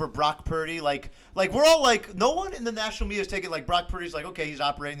about this over Brock Purdy. Like we're all like, no one in the national media is taking like Brock Purdy's like, okay, he's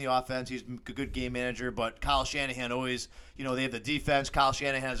operating the offense, he's a good game manager, but Kyle Shanahan always, they have the defense. Kyle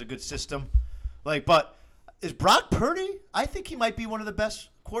Shanahan has a good system. But is Brock Purdy? I think he might be one of the best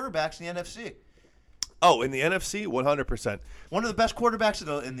quarterbacks in the NFC. Oh, in the NFC, 100%. One of the best quarterbacks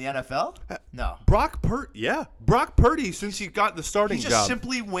in the NFL? No. Brock Purdy, since he got the starting He job, just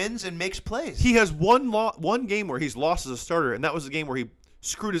simply wins and makes plays. he has one game where he's lost as a starter, and that was the game where he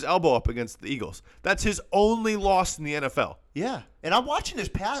screwed his elbow up against the Eagles. That's his only loss in the NFL. Yeah, and I'm watching his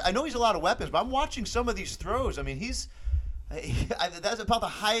pass. I know he's a lot of weapons, but I'm watching some of these throws. I mean, that's about the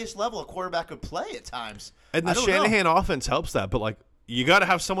highest level a quarterback could play at times. And the Shanahan offense helps that, but you got to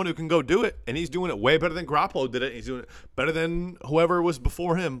have someone who can go do it, and he's doing it way better than Garoppolo did it. He's doing it better than whoever was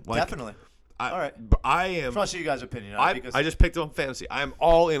before him. Definitely. All right. I am. I just want to see you guys' opinion. I just picked up on fantasy. I am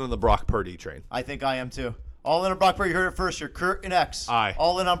all in on the Brock Purdy train. I think I am too. All in on Brock Purdy. You heard it first. You're Curt and X. Aye.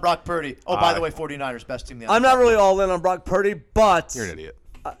 All in on Brock Purdy. Oh, by the way, 49ers, best team in the NFL. I'm not really all in on Brock Purdy, but You're an idiot.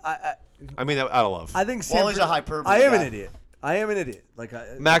 I mean that out of love. I think Wally's a hyperbole I am guy. an idiot. I am an idiot.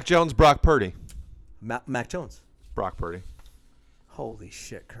 Mac Jones, Brock Purdy. Mac Jones. Brock Purdy. Holy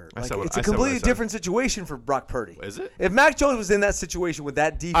shit, Kurt. I said what It's I a said what I completely said. different situation for Brock Purdy. Is it? If Mac Jones was in that situation with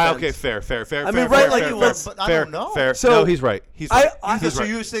that defense. Okay, fair. I mean, right, like, but I don't know. Fair. So- No, he's right. He's right. He's So right.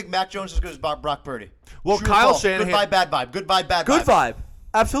 you think Mac Jones is as good as Brock Purdy? Well, True or Kyle false? Shanahan. Good vibe, bad vibe. Good vibe, bad vibe. Good vibe.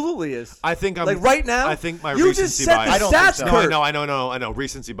 Absolutely is. I think I'm like right now. I think my you recency just said bias. the I don't think stats, so. Kurt. No, I know.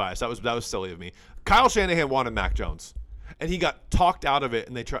 Recency bias. That was silly of me. Kyle Shanahan wanted Mac Jones, and he got talked out of it,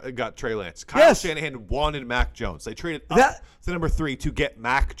 and they got Trey Lance. Kyle Yes. Shanahan wanted Mac Jones. They traded up That- to number 3 to get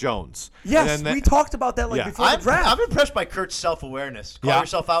Mac Jones. Yes, And then we talked about that Yeah. before the draft. I'm impressed by Kurt's self-awareness. Call Yeah.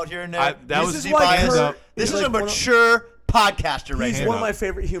 yourself out here and there. That This was is why bias. Kurt This is is a like one of- mature podcaster right He's here. one of my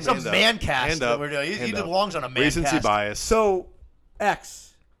favorite It's humans. a man cast Hand that up. we're doing. He Hand up. belongs on a man recency cast. bias. So,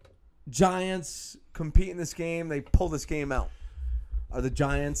 X, Giants compete in this game. They pull this game out. Are the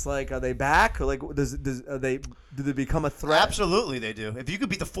Giants are they back? Or do they become a threat? Absolutely, they do. If you could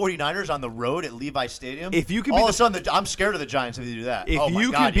beat the 49ers on the road at Levi Stadium, If you could all beat of a sudden, I'm scared of the Giants if they do that. If oh my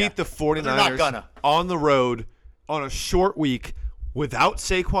you God, can yeah. beat the But they're not 49ers gonna. on the road on a short week without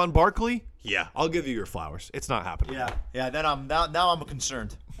Saquon Barkley, yeah, I'll give you your flowers. It's not happening. Yeah. Then I'm now I'm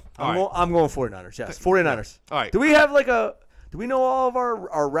concerned. I'm going 49ers. Yes, 49ers. All right. Do we have do we know all of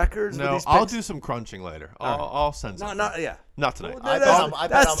our records? with No, these I'll picks? do some crunching later. I'll send some. Yeah. Not tonight. Well, I bet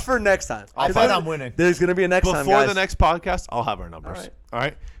that's I'm- for next time. I bet I'm winning. There's going to be a next time, Before guys. the next podcast, I'll have our numbers. All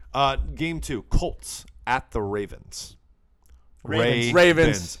right. All right. Game 2, Colts at the Ravens.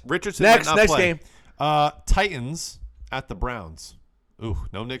 Ravens. Richardson Next might not play. game. Titans at the Browns. Ooh,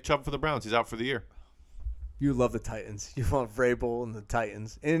 no Nick Chubb for the Browns. He's out for the year. You love the Titans. You want Vrabel and the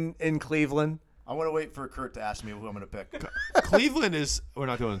Titans in Cleveland. I want to wait for Kurt to ask me who I'm going to pick. Cleveland is. We're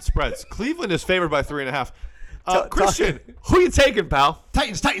not doing spreads. Cleveland is favored by 3.5. talk- Christian, who you taking, pal?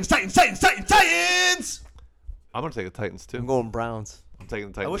 Titans! I'm gonna take the Titans too. I'm going Browns. I'm taking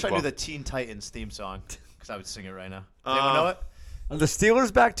the Titans. I wish as I well. knew the Teen Titans theme song because I would sing it right now. Does anyone know it? Are the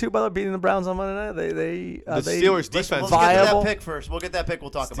Steelers back too? By the way, beating the Browns on Monday night. The Steelers Listen, defense. let's get to Viable. that pick first. We'll get that pick.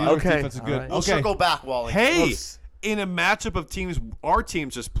 We'll talk about Steelers it. Okay, defense is all good. right. We'll Okay. circle back, Wally. Hey, Whoops. in a matchup of teams our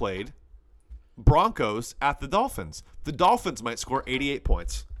teams just played, Broncos at the Dolphins. The Dolphins might score 88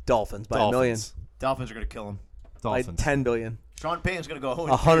 points. Dolphins by a million. Dolphins are going to kill him. By Dolphins. 10 billion. Sean Payton's going to go 0-3.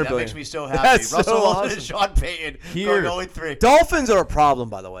 100 That billion. makes me so happy. That's Russell so Wilson awesome. and Sean Payton Here. going 0-3. Dolphins are a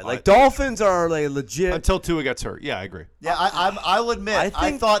problem, by the way. Dolphins are legit. Until Tua gets hurt. Yeah, I agree. Yeah, I'll admit. I I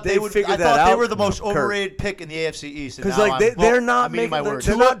think thought they they would. figured I that thought they out, were the most Kurt. overrated pick in the AFC East. Because they're not making my making. words.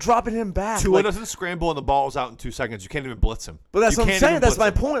 They're not dropping him back. Tua Like, doesn't scramble and the ball's out in 2 seconds. You can't even blitz him. but that's You what I'm can't saying. even That's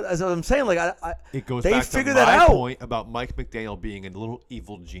blitz my him. point. That's what I'm saying. It goes they back figured to that my out. point about Mike McDaniel being a little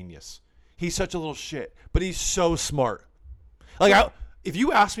evil genius. He's such a little shit, but he's so smart. If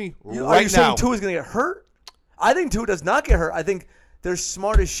you ask me Are you right saying now, Tua's going to get hurt? I think Tua does not get hurt. I think they're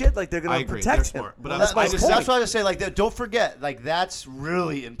smart as shit. Like they're I going to agree. protect They're him. smart. But Well, that's my point. point. That's why I say don't forget that's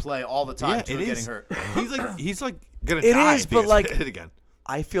really in play all the time. yeah, Tua it getting is. hurt. He's gonna It die is, if he but, gets like, hit again.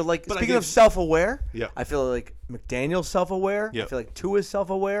 I feel like But I speaking give- of self-aware, Yeah. I feel like McDaniel's self-aware. Yeah. I feel like Tua's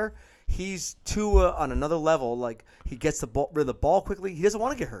self-aware. He's Tua on another level. Like he gets rid of the ball quickly. He doesn't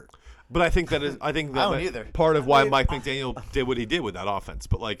want to get hurt. But I think that is. I think that don't might- either. part of why Mike McDaniel did what he did with that offense.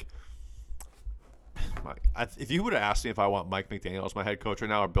 But if you would have asked me if I want Mike McDaniel as my head coach right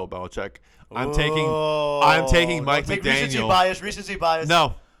now or Bill Belichick, I'm taking Mike Take McDaniel. Recency bias.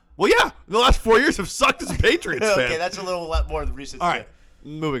 No. Well, yeah. The last 4 years have sucked as a Patriots fan. Okay, that's a little more than recency. All right.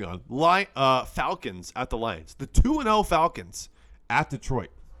 Moving on. Falcons at the Lions. The 2-0 Falcons at Detroit.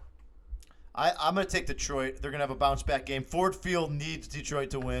 I'm going to take Detroit. They're going to have a bounce-back game. Ford Field needs Detroit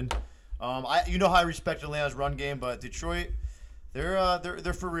to win. You know how I respect Atlanta's run game, but Detroit,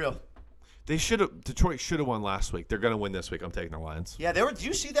 they're for real. Detroit should have won last week. They're going to win this week. I'm taking the Lions. Yeah, they were. Do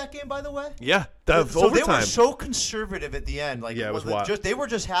you see that game, by the way? Yeah, that was so overtime. They were so conservative at the end. Like, yeah, it was wild. They were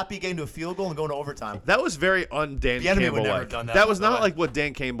just happy getting to a field goal and going to overtime. That was very Dan the enemy Campbell would never like. have done that. That was not like what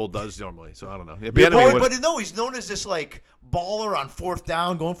Dan Campbell does normally. So I don't know. But no, he's known as this like baller on fourth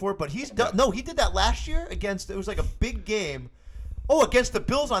down, going for it. But he did that last year against. It was like a big game. Oh, against the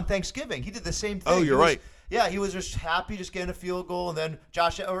Bills on Thanksgiving, he did the same thing. Oh, you're right. Yeah, he was just happy just getting a field goal, and then I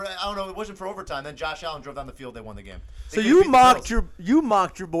don't know, it wasn't for overtime. Then Josh Allen drove down the field, they won the game. So you mocked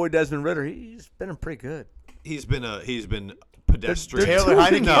your boy Desmond Ridder. He's been pretty good. He's been pedestrian. Taylor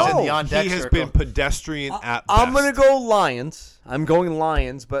Heineke's in the on-deck He has circle. been pedestrian at best. I'm gonna go Lions. I'm going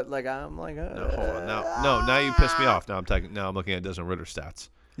Lions, but like I'm like. No, hold on. Now you pissed me off. Now I'm looking at Desmond Ridder stats.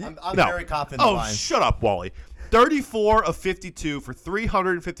 I'm very confident in the Lions. Shut up, Wally. 34 of 52 for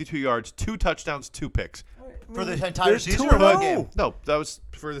 352 yards, 2 touchdowns, 2 picks. For the entire season or one game? No, that was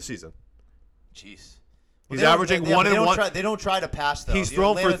for the season. Jeez. He's averaging 1 and 1. They don't try to pass, though. He's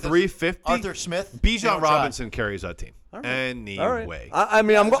thrown for 350. Arthur Smith. Bijan Robinson carries that team. Right. Anyway. I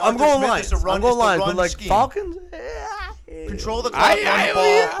mean, I'm going Lions. I'm going Lions. But like scheme. Falcons, control the clock, run the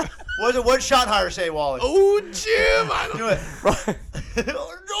ball. What did Schottenheimer say, Wally? Oh, Jim. I don't Do it.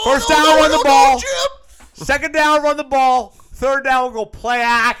 First down, run the ball. Jim. Second down, run the ball. Third down, we'll go play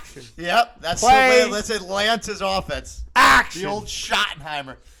action. Yep, that's Atlanta's offense. Action. The old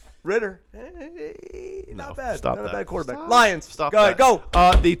Schottenheimer. Ridder, not bad. Stop not that. a bad quarterback. Lions, Stop go that. ahead,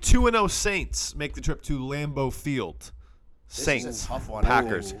 go. The 2-0 Saints make the trip to Lambeau Field. Saints, This is a tough one.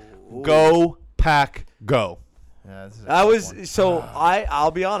 Packers. Go, Pack, go. Yeah, this is a tough one.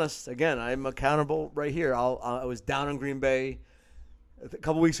 I'll be honest. Again, I'm accountable right here. I was down on Green Bay a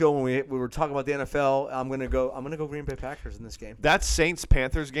couple weeks ago when we were talking about the NFL. I'm gonna go Green Bay Packers in this game. That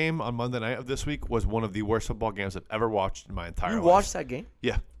Saints-Panthers game on Monday night of this week was one of the worst football games I've ever watched in my entire life. You watched that game?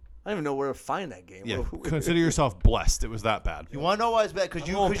 Yeah. I don't even know where to find that game. Yeah. Consider yourself blessed. It was that bad. You want to know why it's bad? Because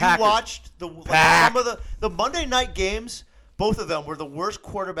you Packers. watched some of the Monday night games. Both of them were the worst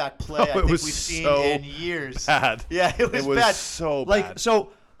quarterback play I think we've seen in years. Bad. Yeah, it was bad. So like bad. so.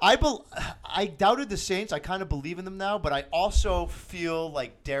 I doubted the Saints. I kind of believe in them now, but I also feel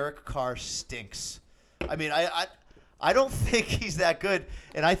like Derek Carr stinks. I mean, I don't think he's that good,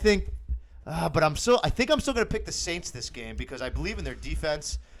 and I think, but I think I'm still going to pick the Saints this game because I believe in their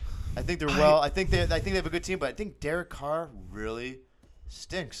defense. I think they're I think they have a good team, but I think Derek Carr really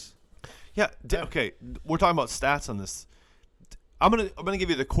stinks. Yeah. Okay. We're talking about stats on this. I'm gonna give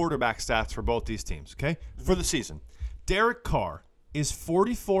you the quarterback stats for both these teams. Okay, for the season, Derek Carr is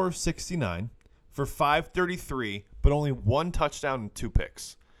 44 of 69 for 533, but only 1 touchdown and 2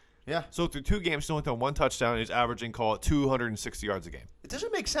 picks. Yeah. So through 2 games, he's only thrown 1 touchdown, and he's averaging, call it, 260 yards a game. It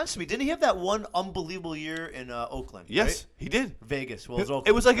doesn't make sense to me. Didn't he have that one unbelievable year in Oakland? Yes, right? he did. Vegas. Well,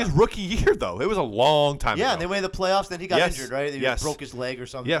 It was like his rookie year, though. It was a long time ago. Yeah, and they made the playoffs. Then he got Yes. injured, right? He Yes. broke his leg or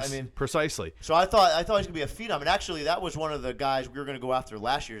something. Yes, I mean, precisely. so I thought he was going to be a phenom, and actually that was one of the guys we were going to go after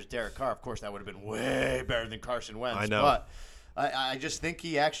last year's Derek Carr. Of course, that would have been way better than Carson Wentz. I know. But I just think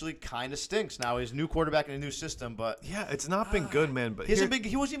he actually kind of stinks now. He's a new quarterback in a new system, but Yeah, it's not been good, man. But he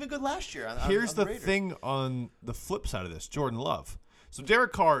wasn't even good last year. Here's on the Raiders. thing on the flip side of this, Jordan Love. So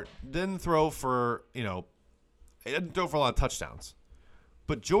Derek Carr didn't throw for, he didn't throw for a lot of touchdowns.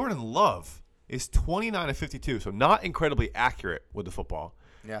 But Jordan Love is 29 of 52, so not incredibly accurate with the football.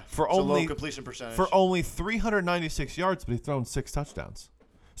 Yeah, For it's a only low completion percentage. For only 396 yards, but he's thrown 6 touchdowns.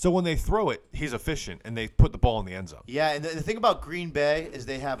 So when they throw it, he's efficient, and they put the ball in the end zone. Yeah, and the thing about Green Bay is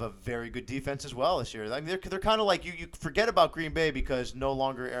they have a very good defense as well this year. I mean, they're kind of like you forget about Green Bay because no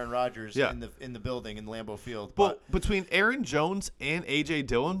longer Aaron Rodgers in the building in Lambeau Field. Well, between Aaron Jones and A.J.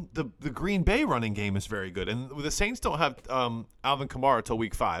 Dillon, the Green Bay running game is very good. And the Saints don't have Alvin Kamara until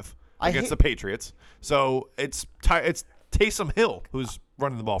Week 5 against the Patriots. So it's Taysom Hill who's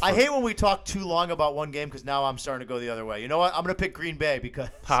running the ball for I him. hate when we talk too long about one game because now I'm starting to go the other way. You know what? I'm going to pick Green Bay because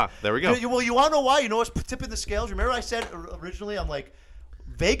there we go. Well, you want to know why? You know what's tipping the scales? Remember I said originally, I'm like,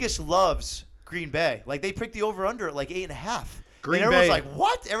 Vegas loves Green Bay. Like, they picked the over-under at like 8.5. Green and everyone's Bay- like,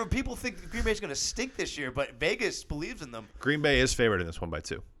 what? People think Green Bay's going to stink this year, but Vegas believes in them. Green Bay is favored in this one by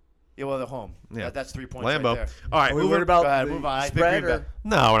 2. Yeah, well, they're home. Yeah. That's 3 points Lambeau. right there. All right, Are we moving- worried about Go ahead, the move on. I pick spread Green or Bay.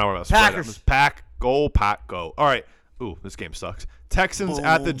 No, we're not worried about spread. Packers? Pack, go, Pack, go. All right. Ooh, this game sucks. Texans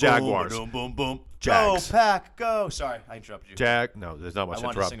at the Jaguars. Boom, boom, boom. Jags. Go, Pack, go. Sorry, I interrupted you. No, there's not much I to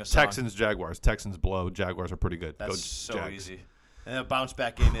wanted to interrupt. sing a song. Texans, Jaguars. Texans blow. Jaguars are pretty good. That's go so Jags. easy. And a bounce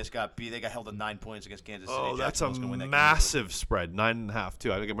back game, they got held to 9 points against Kansas City. Oh, that's a Jacksonville's gonna win that game massive spread. 9.5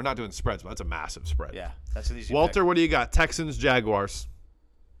 too. Again, we're not doing spreads, but that's a massive spread. easily. Yeah, that's an easy Walter, pick. what do you got? Texans, Jaguars.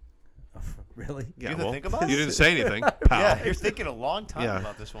 Really? You didn't think about You it? didn't say anything, pal. Yeah, you're thinking a long time Yeah.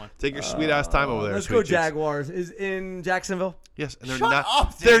 about this one. Take your sweet ass time over there. Let's sweet go cheeks. Jaguars. Is in Jacksonville? Yes, and they're Shut not.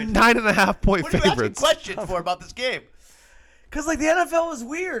 up, dude. They're 9.5 point What are you asking favorites. questions for about this game? Because like the NFL is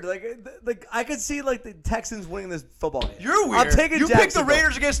weird. Like I could see like the Texans winning this football game. You're weird. I'm taking You picked the Jacksonville.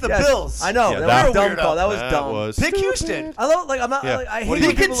 Raiders against the Yes, Bills. I know. Yeah, that that- was a dumb weirdo. call. That was That dumb. was Pick stupid. Houston. I love like I'm not Yeah. like I What hate are when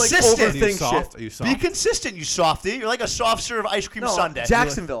you people like consistent? Are you overthink soft? shit. Are you Be soft? consistent, you softy. You're like a soft serve ice cream No, sundae.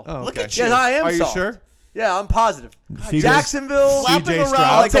 Jacksonville. Oh, Look okay. at you. Yes, I am. Are you soft. sure? Yeah, I'm positive. CJ Jacksonville. Flapping Flapping around around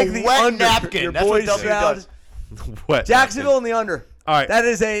I'll like take a the wet under. napkin. Your That's boy what W Stroud. does. What? Jacksonville in the under. All right. That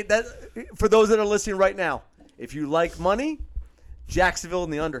is that for those that are listening right now. If you like money, Jacksonville in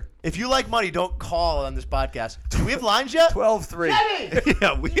the under. If you like money, don't call on this podcast. Do we have lines yet? 12-3.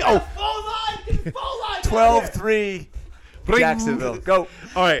 Yeah, we. Full line. 12-3. Bring- Jacksonville. Go.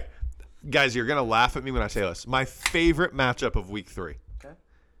 All right, guys, you're gonna laugh at me when I say this. My favorite matchup of Week 3.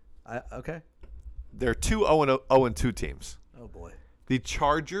 Okay. They're two 0-2 teams. Oh boy. The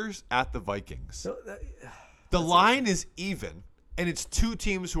Chargers at the Vikings. So, The line is even, and it's two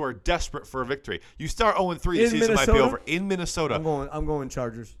teams who are desperate for a victory. You start 0-3, the In season might be Minnesota? over. In Minnesota, I'm going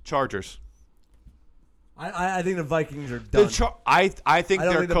Chargers. Chargers. I think the Vikings are done. I think I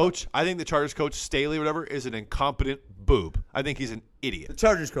don't their think the- coach, I think the Chargers coach, Staley, whatever, is an incompetent boob. I think he's an The idiot.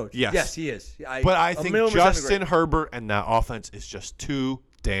 Chargers coach. Yes. Yes, he is. But I think 1,000,000% Justin agree. Herbert and that offense is just too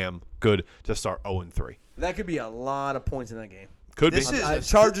damn good to start 0-3. That could be a lot of points in that game. Could This be. is-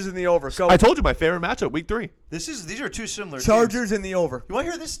 Chargers in the over. Go. I told you my favorite matchup, Week 3. These are two similar teams. Chargers in the over. You want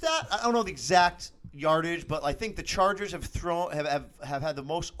to hear this stat? I don't know the exact yardage, but I think the Chargers have had the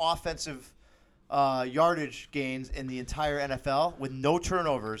most offensive yardage gains in the entire NFL with no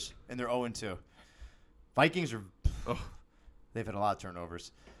turnovers, and they're 0-2. Vikings are they've had a lot of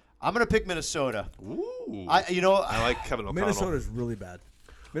turnovers. I'm gonna pick Minnesota. Ooh. I like Kevin O'Connell. Minnesota's really bad.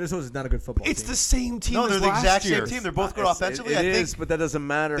 Minnesota's not a good football It's team. the same team No, as they're the last exact year. same team. They're both good offensively. It I think is, but that doesn't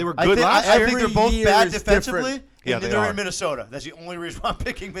matter. They were I good think, last I year. think they're both year bad is defensively, different. Yeah, and they they're are. in Minnesota. That's the only reason why I'm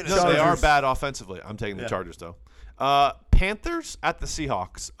picking No, Minnesota. they are Chargers. bad offensively. I'm taking the Yeah. Chargers, though. Panthers at the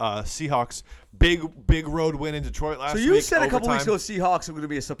Seahawks. Seahawks, big road win in Detroit last So week. you said a couple weeks overtime. ago Seahawks are going to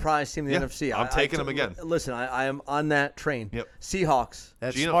be a surprise team in the Yeah, NFC. I'm taking them again. Listen, I am on that train. Yep. Seahawks.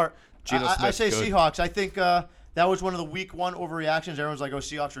 That's Geno- smart. Geno I Smith, say good. Seahawks. I think that was one of the week one overreactions. Everyone's like, "Oh,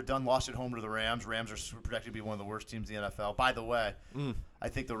 Seahawks are done. Lost at home to the Rams. Rams are projected to be one of the worst teams in the NFL." By the way, I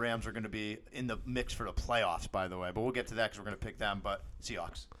think the Rams are going to be in the mix for the playoffs. By the way, but we'll get to that because we're going to pick them. But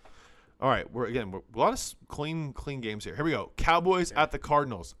Seahawks. All right, we're a lot of clean games here. Here we go. Cowboys at the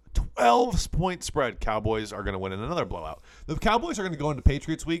Cardinals. 12-point spread. Cowboys are going to win in another blowout. The Cowboys are going to go into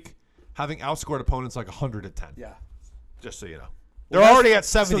Patriots week having outscored opponents like 100-10. Yeah. Just so you know. They're already at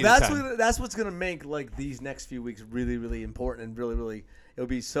 70 So that's to 10. that's what's going to make like these next few weeks really, really important and really, really. It would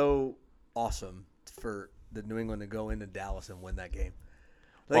be so awesome for the New England to go into Dallas and win that game.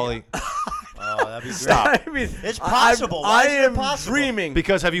 Paulie, Oh, that'd be great. Stop. I mean, It's possible. I Why is it am impossible? dreaming.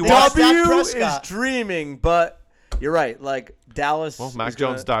 because have you Dallas- watched? Dak W is Prescott. dreaming, but you're right. Like Dallas. Well, Mac is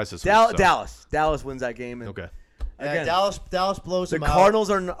gonna- Jones dies this week, so. Dallas wins that game. And Okay. again, Dallas blows the them out. Cardinals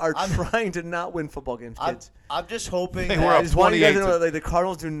are trying to not win football games, kids. I'm just hoping. They that- were up I just want you guys to 28 know like, the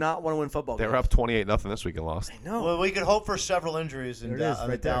Cardinals do not want to win football They games. were up 28-0 this week and lost. No. Well, we could hope for several injuries There in it is, on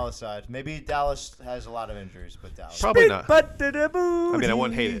the right there. Dallas side. Maybe Dallas has a lot of injuries, but Dallas. Probably not. I I mean, I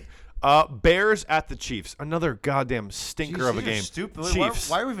wouldn't hate it. Bears at the Chiefs. Another goddamn stinker of a These are game. Stupid. Chiefs.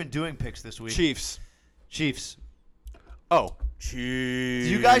 Why are we even doing picks this week? Chiefs. Chiefs. Oh. Do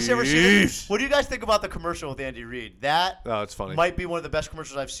you guys ever see it? What do you guys think about the commercial with Andy Reid? That Oh, it's funny. might be one of the best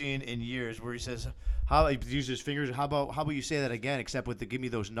commercials I've seen in years, where he says, "How he uses his fingers? How about you say that again? Except with the give me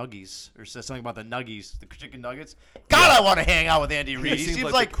those nuggies, or says something about the nuggies, the chicken nuggets." God, I want to hang out with Andy Reid. He seems seems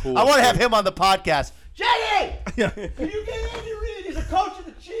like the like coolest I want to have dude. him on the podcast. Jenny, can you get Andy Reid? He's a coach of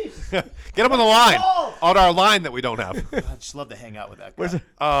the Chiefs. Get him on the line. Oh! On our line that we don't have. I'd just love to hang out with that guy. Where's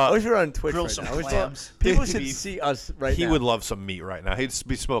I wish we were on Twitch grill right some now. I wish clams. people should Beef. see us right He now. would love some meat right now. He'd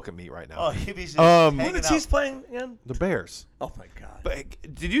be smoking meat right now. Oh, he'd be just Who are hanging the out. Chiefs playing again? The Bears. Oh my God. But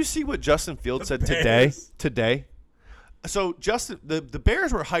did you see what Justin Fields said Bears. today? So Justin, the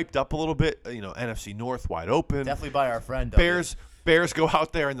Bears were hyped up a little bit. You know, NFC North wide open. Definitely by our friend. W. Bears go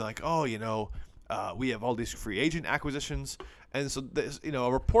out there and they're like, oh, we have all these free agent acquisitions, and so a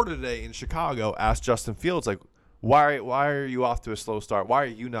reporter today in Chicago asked Justin Fields like, why are you off to a slow start? Why are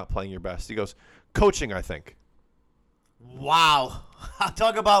you not playing your best? He goes, coaching, I think. Wow.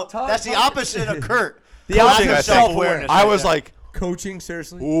 Talk about that's the opposite of Curt. The Lack opposite of of self-awareness. I right was there. like, Coaching,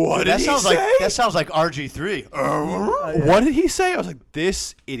 seriously. What did he say? That sounds like RG3. What did he say? I was like,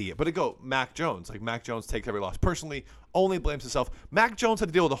 this idiot. But Mac Jones. Like, Mac Jones takes every loss. Personally, only blames himself. Mac Jones had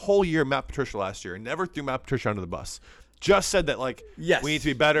to deal with a whole year of Matt Patricia last year and never threw Matt Patricia under the bus. Just said that, like, Yes. we need to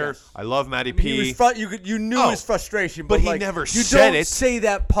be better. Yes. I love Matty He P. was you knew his frustration, but he like, never you said don't it. say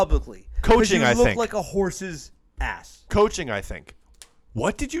that publicly. 'Cause Coaching, you I look think. like a horse's ass. Coaching, I think.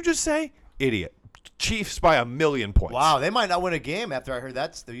 What did you just say? Idiot. Chiefs by 1,000,000 points. Wow, they might not win a game after I heard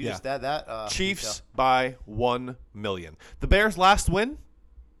that. You Yeah. just that. Chiefs by 1,000,000. The Bears' last win?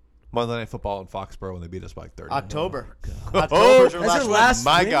 Monday Night Football in Foxborough when they beat us by 30. October. Oh, October's their that's their last last win.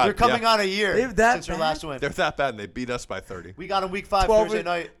 My win? God. They're coming yeah. on a year They're that since their bad? last win. They're that bad, and they beat us by 30. We got them week 5 Thursday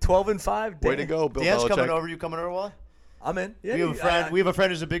night. 12-5. Way to go, Bill Dan's Belichick. coming over. You coming over, Wally? I'm in. Yeah, We have a friend. We have a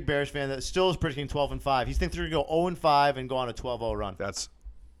friend who's a big Bears fan that still is predicting 12-5. He thinks they're going to go 0-5 and go on a 12-0 run. That's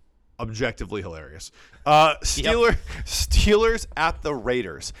objectively hilarious. Steelers at the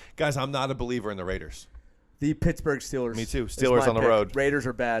Raiders. Guys, I'm not a believer in the Raiders. The Pittsburgh Steelers. Me too. is Steelers my on the pick. road. Raiders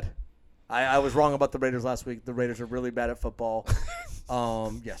are bad. I was wrong about the Raiders last week. The Raiders are really bad at football.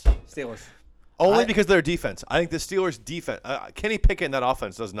 Yes, Steelers. Only because of their defense. I think the Steelers' defense, Kenny Pickett in that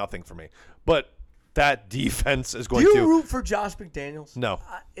offense does nothing for me. But that defense is Do going you to. root for Josh McDaniels? No.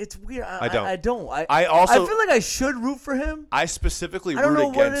 It's weird. I don't. I don't. I also- I feel like I should root for him. I specifically I don't know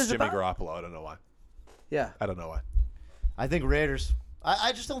root what it against is Jimmy about- Garoppolo. I don't know why. Yeah. I don't know why. I think Raiders.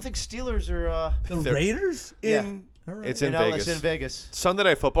 I just don't think Steelers are. The They're- Raiders? Yeah. All right. It's in LA, Vegas. It's in Vegas. Sunday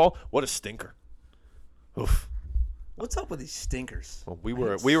Night Football. What a stinker. Oof. What's up with these stinkers? Well, we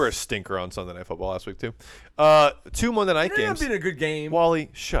were a stinker on Sunday Night Football last week too. 2 Monday night It ended up games. being a good game.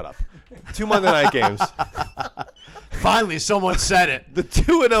 Wally, shut up. 2 Monday night games. Finally, someone said it. The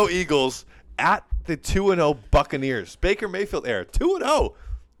 2-0 Eagles at the 2-0 Buccaneers. Baker Mayfield era. 2-0.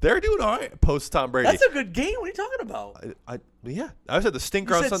 They're doing all right post Tom Brady. That's a good game. What are you talking about? I said the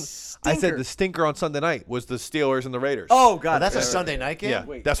stinker You on said Sunday. I said stinker. the stinker on Sunday night was the Steelers and the Raiders. Oh, God. That's a Right. Sunday night game. yeah,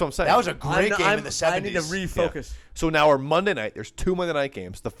 wait. that's what I'm saying. That was a great game in the 70s. I need to refocus. So now our Monday night. There's 2 Monday night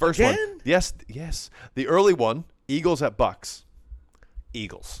games. The first one, Again? yes. The early one, Eagles at Bucks.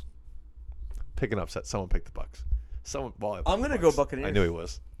 Eagles. Pick an upset. Someone picked the Bucks. I'm gonna go Buccaneers. I knew he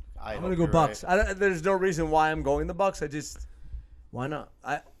was. I'm gonna go Bucks. There's no reason why I'm going the Bucks. Why not?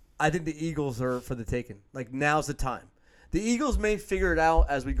 I think the Eagles are for the taking. Like, now's the time. The Eagles may figure it out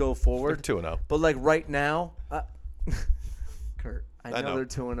as we go forward. They're 2-0. But like right now, Kurt, I know know. they're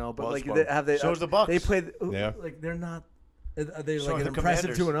 2-0. But Well, like, it's fun. have they? So's the Bucks. They played. Yeah. Like they're not. Are they So like are an the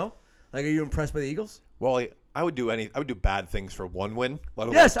impressive Commanders. 2-0? Like, are you impressed by the Eagles? Well, I would do bad things for one win. Let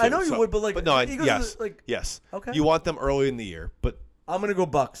alone Yes, I two. know you would, but, like, no, the Eagles yes, are, like- yes. Okay. You want them early in the year, but I'm gonna go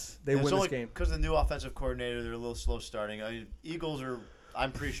Bucks. They It's win only this game. because of the new offensive coordinator. They're a little slow starting. Eagles are.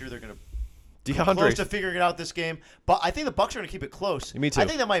 I'm pretty sure they're going to close DeAndre, to figuring it out this game. But I think the Bucks are going to keep it close. Me too. I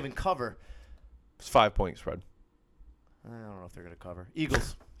think they might even cover. it's 5-point spread. I don't know if they're going to cover.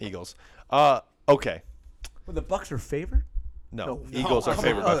 Eagles. Eagles. Okay. Well, the Bucks are favored. No, No. Eagles are Come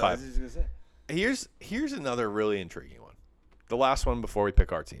favored on. by 5. I was just gonna say. Here's another really intriguing one. The last one before we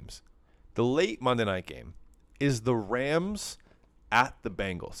pick our teams. The late Monday night game is the Rams at the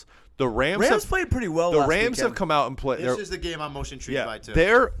Bengals. The Rams played pretty well. The last Rams have weekend. come out and played. This is the game I'm most intrigued by, too.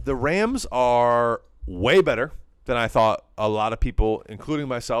 The Rams are way better than I thought a lot of people, including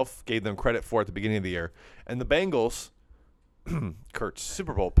myself, gave them credit for at the beginning of the year. And the Bengals, Kurt's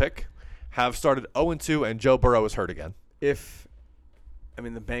Super Bowl pick, have started 0-2, and Joe Burrow is hurt again. The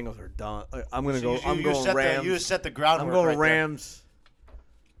Bengals are done. I'm gonna go. I'm you going set Rams. You set the I'm groundwork. going right Rams.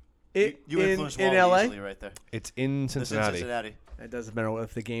 There. You influenced in Wally LA. easily right there. It's in This is Cincinnati. It doesn't matter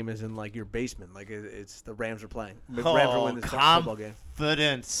if the game is in like your basement. Like it's the Rams are playing. The Oh, Rams are winning this football game.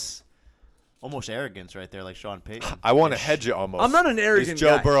 confidence. Almost arrogance right there, like Sean Payton. I want to hedge it almost. I'm not an arrogant Is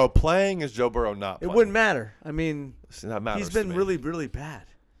Joe guy. Burrow playing? Is Joe Burrow not It playing? wouldn't matter. It's not matters he's to been me. really, really bad.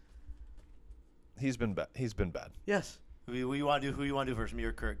 He's been bad. He's been bad. Yes. Who you want to do first? Me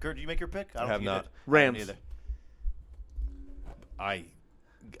or Kurt? Kurt, do you make your pick? I don't have think you not. did. Rams. I don't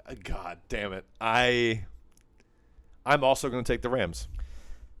either. God damn it. I'm also going to take the Rams.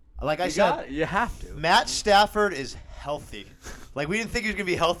 Like I You said, you have to. Matt Stafford is healthy. Like we didn't think he was gonna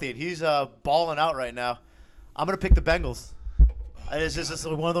be healthy, and he's balling out right now. I'm gonna pick the Bengals. This is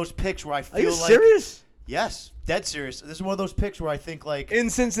one of those picks where I feel Are you like serious? yes, dead serious. This is one of those picks where I think like In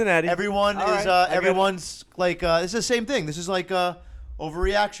Cincinnati, everyone All is right, I get it. everyone's like this is the same thing. This is like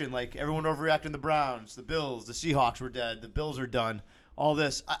overreaction. Like everyone overreacting. The Browns, the Bills, the Seahawks were dead. The Bills are done. All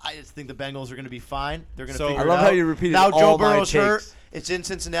this, I just think the Bengals are going to be fine. They're going to figure I it love out. how you repeated now. all Joe my Burrow's hurt. takes. It's in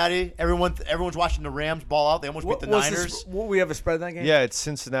Cincinnati. Everyone's watching the Rams ball out. They almost beat the what's Niners. we have a spread in that game? Yeah, it's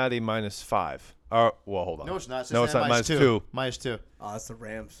Cincinnati -5. Well, hold on. No, it's not. No, it's not. Minus 2. Minus 2. Oh, that's the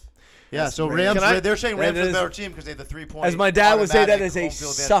Rams. Yeah, That's so the Rams, Rams. they're saying Rams That are the is- better team because they have the 3-point. As my dad would say, that is a automatic home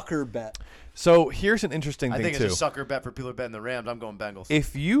field advantage. sucker bet. So here's an interesting I thing think too. it's a sucker bet for people who bet in the Rams. I'm going Bengals.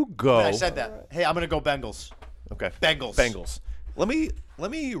 If you go, I said that. Hey, I'm going to go Bengals. okay, Bengals. Let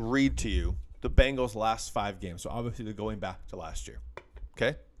me read to you the Bengals' last 5 games. So obviously they're going back to last year.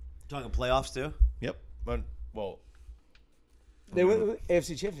 Okay. Talking playoffs too? Yep. Well, They win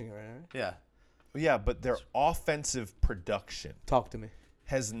AFC Championship, right? Yeah. yeah, but their offensive production Talk to me.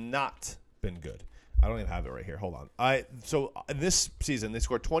 has not been good. I don't even have it right here. Hold on. So in this season they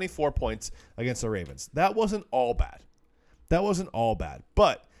scored 24 points against the Ravens. That wasn't all bad.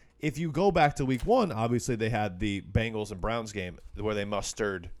 But if you go back to week 1, obviously they had the Bengals and Browns game where they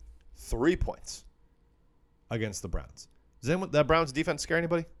mustered 3 points against the Browns. Does that Browns defense scare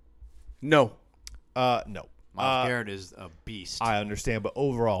anybody? No. No. Miles Garrett is a beast. I understand, but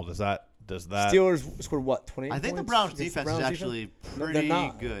overall, does that Steelers scored what? 28 I think the points Browns against defense the is Browns actually defense? No, pretty they're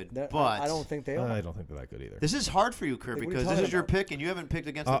not. good. They're- But I don't think they are. I don't think they're that good either. this is hard for you, Kurt, Like, what are you because this talking is your about? pick, and you haven't picked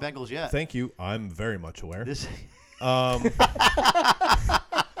against the Bengals yet. Thank you. I'm very much aware. This,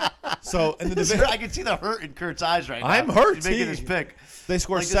 So in the division, I can see the hurt in Kurt's eyes right now. I'm hurt. He's making his pick. they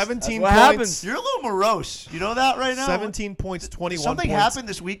scored Like this- 17 That's what points. happens. You're a little morose. You know that right now? 17 points, 21 Something points. happened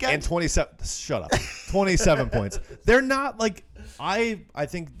this weekend? And 27. Shut up. 27 points. They're not like I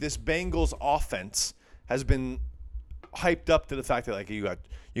think this Bengals offense has been hyped up to the fact that like you have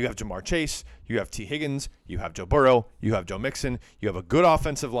Jamar Chase, you have T. Higgins, you have Joe Burrow, you have Joe Mixon, you have a good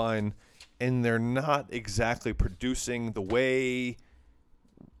offensive line, and they're not exactly producing the way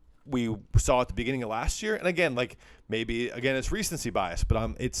we saw at the beginning of last year. And again, like maybe again it's recency bias,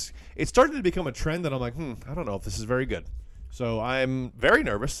 but it's starting to become a trend that I'm like, I don't know if this is very good. So I'm very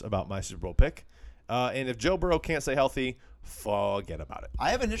nervous about my Super Bowl pick. And if Joe Burrow can't stay healthy, forget about it. I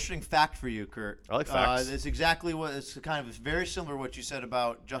have an interesting fact for you, Kurt. I like facts. It's exactly what it's kind of very similar to what you said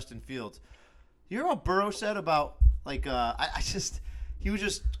about Justin Fields. You hear what Burrow said about like he was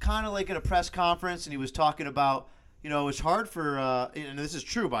just kind of like at a press conference and he was talking about it's hard for and this is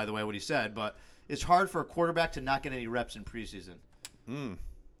true by the way what he said, but it's hard for a quarterback to not get any reps in preseason.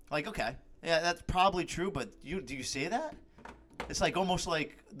 Like okay, yeah, that's probably true, but do you say that? It's like almost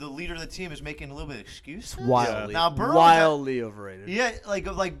like the leader of the team is making a little bit of excuse. Wildly. Now Burrow's wildly overrated. Yeah, like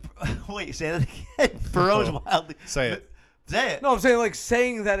wait, say that again. Burrow's wildly. Say it. Say it. No, I'm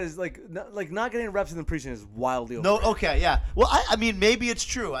saying that is like not getting reps in the preseason is wildly overrated. No, okay, yeah. Well, I mean, maybe it's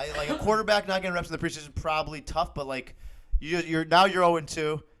true. Like a quarterback not getting reps in the preseason is probably tough, but like you're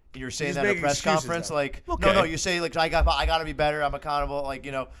 0-2, and you're saying Just that at a making press excuses, conference, though. like Okay. no, you say like I got to be better. I'm accountable.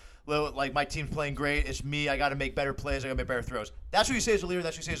 Like my team's playing great. It's me. I got to make better plays. I got to make better throws. That's what you say as a leader.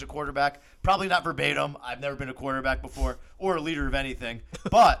 That's what you say as a quarterback. Probably not verbatim. I've never been a quarterback before or a leader of anything.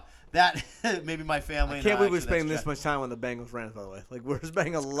 But that maybe my family. I can't believe we're actually, spending that's this much time on the Bengals Rams, by the way. Like, we're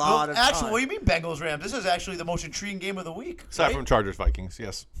spending a lot of actually, time. what do you mean Bengals Rams? This is actually the most intriguing game of the week. Aside right? from Chargers Vikings,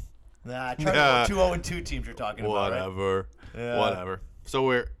 yes. Nah, Chargers 2-0-2 teams you're talking about, right? Whatever. Yeah. Whatever.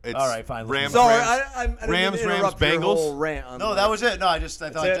 So it's All right, fine, let's Rams, move on. Sorry, Rams. I didn't Rams, mean to interrupt your Bengals? whole rant on No, the- that was it. No, I think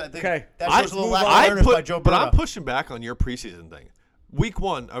Okay. that I- shows a little move lack on. of awareness by Joe But Burrow. I'm pushing back on your preseason thing. Week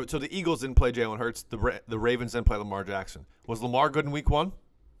 1, so the Eagles didn't play Jalen Hurts. The Ravens didn't play Lamar Jackson. Was Lamar good in Week 1?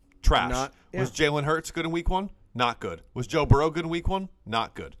 Trash. Not- yeah. Was Jalen Hurts good in Week 1? Not good. Was Joe Burrow good in Week 1?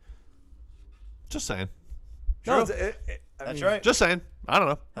 Not good. Just saying. No, True. I That's mean, right. Just saying. I don't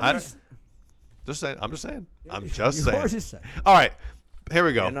know. That's Just saying. I'm just saying. I'm You just are saying. just saying. All right. Here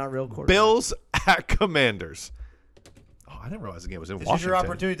we go. You're not real quarterback. Bills at Commanders. Oh, I didn't realize the game was in This Washington. is your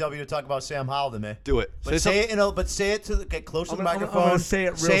opportunity, W, to talk about Sam Howell to me. Do it. But say it to get close to the I'm microphone. gonna say it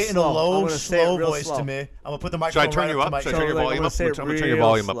real Say it in a slow. I'm low, gonna say it slow real voice slow. to me. I'm gonna put the Should microphone I turn right you up to up? my Should I turn your like, volume I'm up? gonna I'm say gonna it turn your real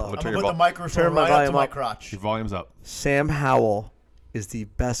volume up. slow. I'm gonna I'm turn gonna your put the volume. microphone Turn my right up to volume my up. crotch. Your volume's up. Sam Howell is the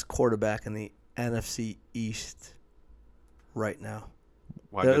best quarterback in the NFC East right now.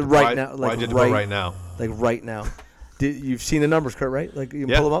 Why Right did now, Why like did right- right now? Like right now. You've seen the numbers, Kurt, right? Like you can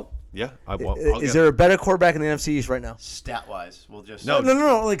Yeah. pull them up. Yeah. Is there a better quarterback in the NFC East right now? Stat wise, we'll just No.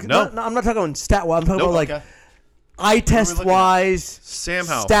 No. Like, No. no, I'm not talking about stat wise. I'm talking Nope. about like Okay. eye test looking at? wise, Sam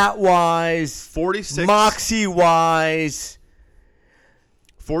Howell. stat wise, 46. moxie wise.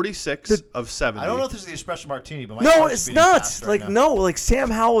 46 of 70. I don't know if this is the espresso martini, but my No, heart's it's beating not. fast right Like now. no, like Sam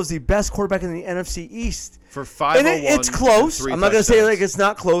Howell is the best quarterback in the NFC East. For And 501. it's close. and 3 I'm not gonna say touchdowns. like it's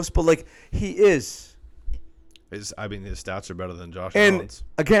not close, but like he is. His stats are better than Josh And Allen's.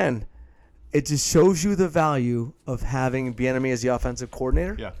 again, it just shows you the value of having Bieniemy as the offensive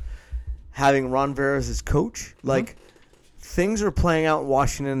coordinator. Yeah. Having Ron Rivera as coach. Like things are playing out in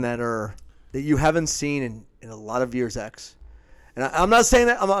Washington that you haven't seen in a lot of years, X. And I'm not saying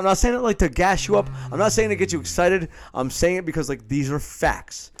that. I'm not saying it like to gas you up. I'm not saying to get you excited. I'm saying it because like these are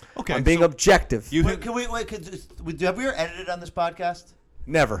facts. Okay, I'm being so objective. Have we ever edited on this podcast?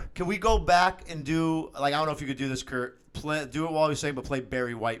 Never. Can we go back and do I don't know if you could do this, Kurt. Do it while you're saying, but play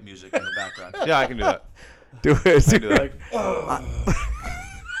Barry White music in the background. Yeah, I can do that. Do it. I can do that.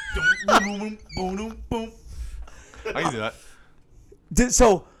 I can do that.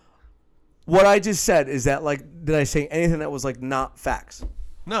 So, what I just said is that like, did I say anything that was like not facts?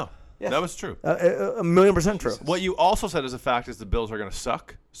 No, that was true. 1,000,000% true. What you also said as a fact is the Bills are going to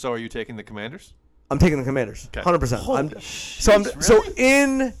suck. So are you taking the Commanders? I'm taking the Commanders. 100%. So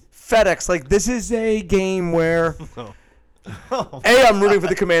in FedEx, like this is a game where I'm rooting for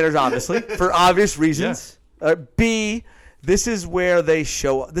the Commanders, obviously, for obvious reasons. Yeah. B, this is where they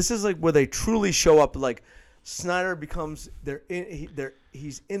show up. This is like where they truly show up. Like Snyder becomes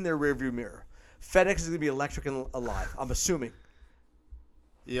he's in their rearview mirror. FedEx is going to be electric and alive. I'm assuming.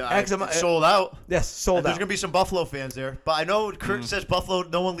 Yeah, it's sold out. Yes, sold out. There's going to be some Buffalo fans there. But I know Kurt says Buffalo.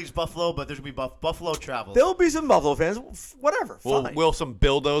 No one leaves Buffalo, but there's going to be Buffalo travels. There'll be some Buffalo fans. Whatever. Fine. Will some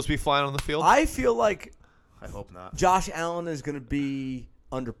Bildos be flying on the field? I feel like I hope not. Josh Allen is going to be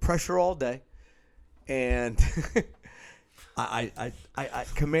under pressure all day, and I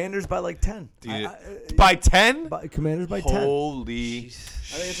Commanders by like 10. By 10? Commanders by 10. Holy!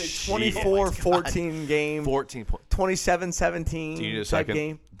 I think it's a 24-14 game. 14 points. 27-17. Do you need a type second?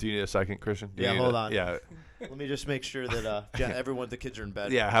 game. Do you need a second, Christian? Hold on. Yeah. Let me just make sure that the kids are in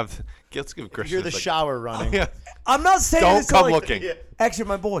bed. Yeah. Let's give Christian. Hear the shower running. Oh, yeah. I'm not saying Don't this come like, looking. Yeah. Actually,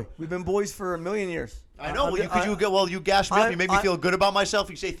 my boy, we've been boys for 1,000,000 years. I know. You gassed me up. You made me feel good about myself.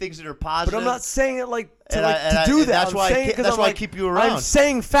 You say things that are positive. But I'm not saying it like to that. do that. That's why I keep you around. I'm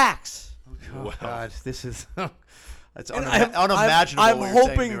saying facts. Oh, God, this is that's unimaginable. unimaginable. I'm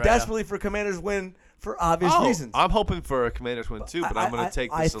hoping desperately for Commanders win for obvious reasons. I'm hoping for a Commanders win too, but I'm going to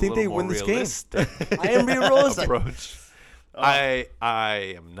take this a little more realistic I am being realistic. approach. I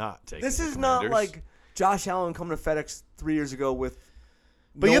am not taking. This the is Commanders. not like Josh Allen coming to FedEx 3 years ago with.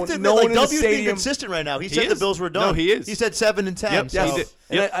 But you have to admit, like W's being consistent right now. He said the Bills were done. No, he is. He said 7 and 10. Yep. So. He did.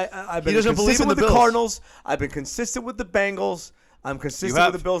 Yep. I've been He doesn't believe in consistent with the the Bills. Cardinals. I've been consistent with the Bengals. I'm consistent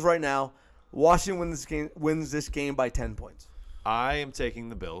with the Bills right now. Washington wins this game by 10 points. I am taking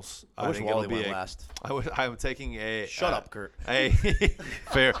the Bills. I wish Wally went last. I am taking a. Shut up, Kurt.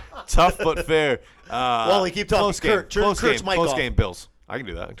 Fair, tough but fair. Wally, keep talking. Close game. Kurt, turn Close Kurt's game. mic Close off. game. Bills. I can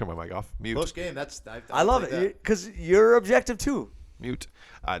do that. I can turn my mic off. Mute. Close game. I love it because you're objective too. Mute.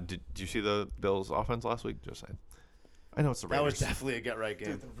 Did you see the Bills' offense last week? Just saying. I know it's the Raiders. That was definitely a get-right game.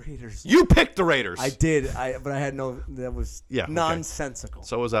 Dude, the Raiders. You picked the Raiders. I did, but I had no. That was nonsensical.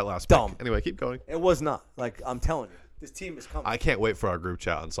 So was that last Dumb. pick. Anyway, keep going. It was not. Like I'm telling you, this team is coming. I can't wait for our group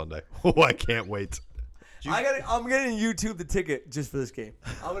chat on Sunday. Oh, I can't wait. I'm getting YouTube the ticket just for this game.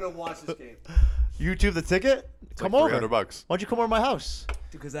 I'm gonna watch this game. YouTube the ticket? Come like over. $300. Why don't you come over to my house?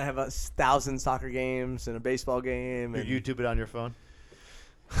 Because I have 1,000 soccer games and a baseball game. And You YouTube it on your phone.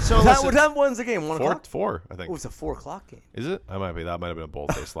 So what time when's the game? 1 o'clock? 4, I think. Oh, it's a 4 o'clock game. Is it? That might have been a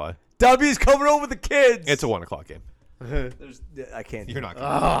bold-faced lie. W's coming over the kids. It's a 1 o'clock game. I can't. You're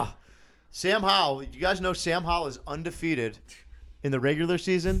not. Sam Howell. You guys know Sam Howell is undefeated in the regular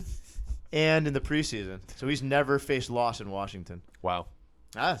season and in the preseason. So he's never faced loss in Washington. Wow.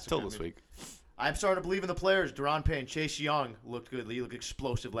 Till this week. I'm starting to believe in the players. Deron Payne, Chase Young looked good. He looked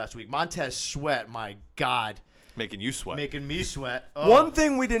explosive last week. Montez Sweat, my God. Making you sweat. Making me sweat. Oh. One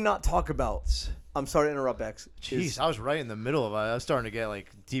thing we did not talk about. I'm sorry to interrupt, X. Jeez, I was right in the middle of it. I was starting to get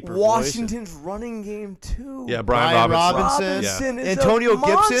like deeper. Washington's running game too. Yeah, Brian Robinson is Antonio a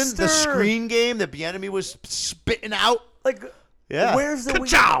monster. Gibson, the screen game that Bieniemy was spitting out. Like, yeah. Where's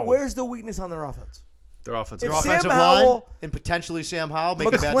the weakness on their offense? Their offensive Their line. offensive line and potentially Sam Howell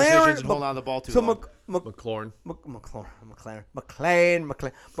making bad decisions and holding on to the ball too long. McLaurin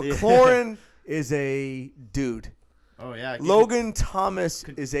is a dude. Oh, yeah. Logan Thomas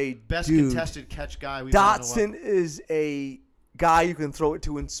is a best dude. contested catch guy we've Dotson is a guy you can throw it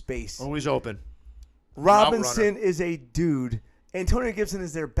to in space. Always open. Robinson is a dude. Antonio Gibson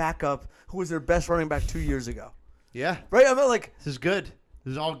is their backup, who was their best running back 2 years ago. Yeah. Right? I mean, like, this is good.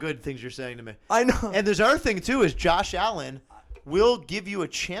 This is all good things you're saying to me. I know. And there's another thing, too, is Josh Allen will give you a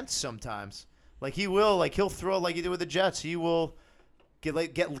chance sometimes. Like, he will. Like, he'll throw like he did with the Jets. He will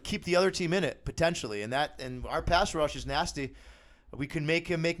keep the other team in it, potentially. And our pass rush is nasty. We can make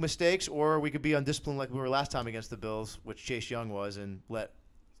him make mistakes, or we could be undisciplined like we were last time against the Bills, which Chase Young was, and let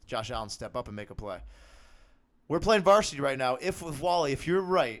Josh Allen step up and make a play. We're playing varsity right now. If you're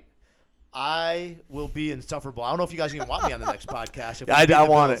right, I will be insufferable. I don't know if you guys even want me on the next podcast. I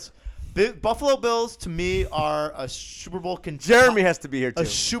want it. Buffalo Bills to me are a Super Bowl Jeremy has to be here too. A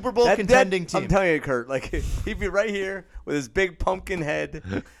Super Bowl contending team. I'm telling you, Kurt. Like he'd be right here with his big pumpkin head.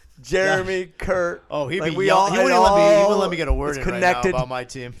 Jeremy, Kurt. Oh, he'd like be we yelling. all. He wouldn't let me get a word in connected. right now about my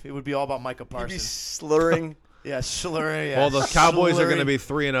team. It would be all about Micah He'd be Parsons. slurring. Yeah, slurring. Yeah, Well, the Cowboys are going to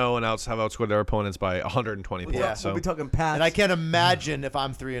slurring. be 3-0 and have outscored their opponents by 120 points. Yeah. So We'll be talking Pats. And I can't imagine if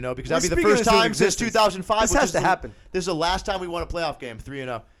I'm 3-0 because We're that'd be the speaking first this into time since existence. 2005. This which has is to the- happen. This is the last time we won a playoff game,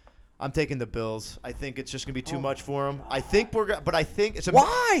 3-0. I'm taking the Bills. I think it's just going to be too much for them. I think but I think it's a.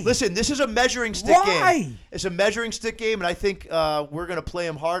 Why? Listen, this is a measuring stick Why? game. It's a measuring stick game, and I think we're going to play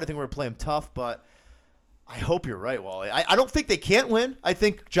them hard. I think we're going to play them tough, but I hope you're right, Wally. I don't think they can't win. I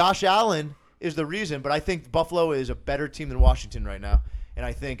think Josh Allen is the reason, but I think Buffalo is a better team than Washington right now. And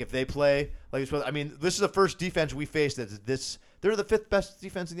I think if they play like this, I mean, this is the first defense we faced. They're the 5th best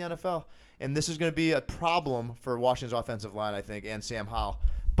defense in the NFL, and this is going to be a problem for Washington's offensive line, I think, and Sam Howell.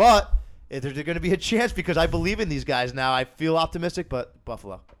 But there's going to be a chance because I believe in these guys now. I feel optimistic, but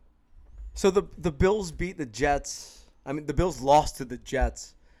Buffalo. So the Bills beat the Jets. I mean, the Bills lost to the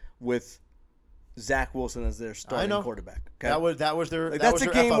Jets with Zach Wilson as their starting quarterback. Okay? That was their. Like, that that's was a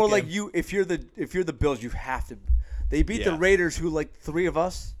their game F-up where like if you're the Bills, you have to. They beat the Yeah. Raiders, who like 3 of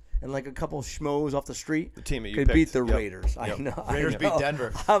us and like a couple schmoes off the street The team that you could beat picked. the Yep. Raiders. Yep. I know. Raiders I beat know.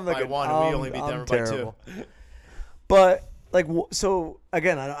 Denver I'm by like, 1, and we only beat Denver by 2. terrible. But like, so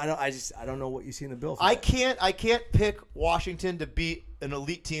again, I don't know what you see in the Bills. I can't pick Washington to beat an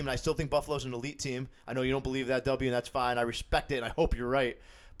elite team, and I still think Buffalo's an elite team. I know you don't believe that, W, and that's fine. I respect it, and I hope you're right.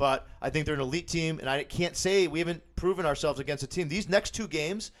 But I think they're an elite team, and I can't say we haven't proven ourselves against a team. These next 2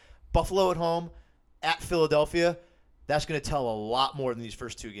 games, Buffalo at home, at Philadelphia, that's going to tell a lot more than these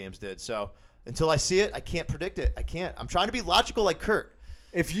first 2 games did. So until I see it, I can't predict it. I can't. I'm trying to be logical like Kurt.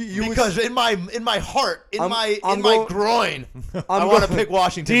 If you Because in my heart, in my going- groin, I want to pick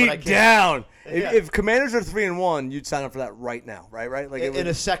Washington, deep but I can't. down. Yeah. If Commanders are 3-1, you'd sign up for that right now, right? Like In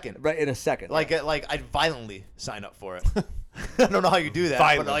a second. right in a second. Like I'd violently sign up for it. I don't know how you do that,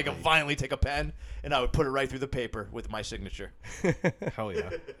 but like I'd violently take a pen and I would put it right through the paper with my signature. Hell yeah.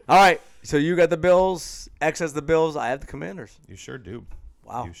 All right, so you got the Bills. X has the Bills. I have the Commanders. You sure do.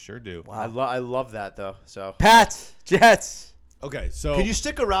 Wow. You sure do. Wow. I love that though. So Pats, Jets. Okay, so can you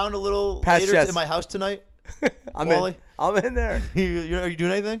stick around a little Pats, later Jets. in my house tonight? I'm Wally? in. I'm in there. Are you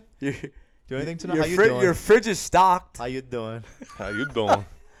doing anything? You- Do anything tonight? Your, How you fri- doing? your fridge is stocked. How you doing? how you doing?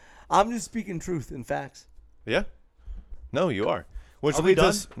 I'm just speaking truth and facts. Yeah. No, you are. Which Are we leads done?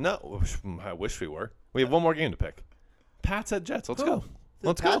 us. No, I wish we were. We have one more game to pick. Pats at Jets. Let's go. The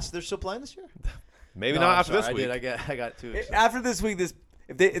Let's Pats, go. they're still playing this year? Maybe No, not I'm after sorry, this week. I got 2 weeks. After this week,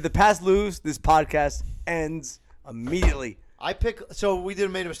 if the Pats lose, this podcast ends immediately. I pick. So we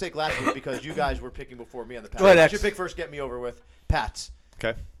made a mistake last week because you guys were picking before me on the Pats. Go ahead, I X. should pick first. Get me over with. Pats.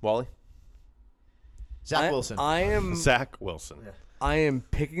 Okay, Wally. Zach Wilson. I am. Zach Wilson. I am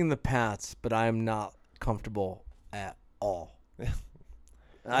picking the Pats, but I am not comfortable at all.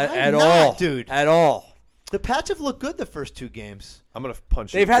 At not, all, dude? At all. The Pats have looked good the first 2 games. I'm gonna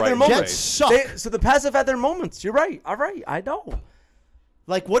punch They've you. had right their in the moments. face. Suck. So the Pats have had their moments. You're right. All right. I know.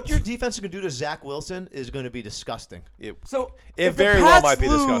 Like what your defense is going to do to Zach Wilson is going to be disgusting. So It if the very well Pats might be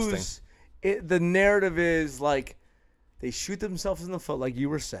lose, disgusting. The narrative is like they shoot themselves in the foot, like you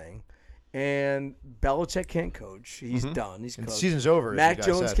were saying, and Belichick can't coach. He's done. He's And the coached. season's over. as Mac you guys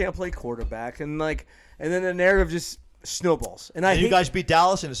Jones said. can't play quarterback, and then the narrative just snowballs. And I And hate, you guys beat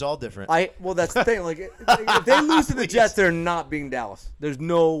Dallas, and it's all different. well, that's the thing. Like if they lose to the Jets, they're not being Dallas. There's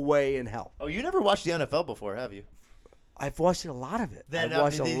no way in hell. Oh, you never watched the NFL before, have you? I've watched a lot of it. Then, I've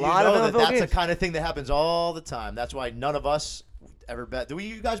watched a you lot know of that NFL that's games. the kind of thing that happens all the time. That's why none of us ever bet. Do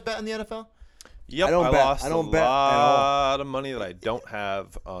you guys bet in the NFL? Yep, I don't bet. lost I don't a bet at all. lot of money that I don't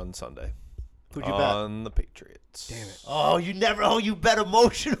have on Sunday. Who'd you bet? On the Patriots. Damn it. Oh, you never. Oh, you bet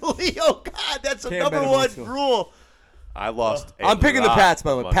emotionally. Oh God, that's a Can't number bet 1 emotionally. rule. I lost. I'm picking the lot Pats,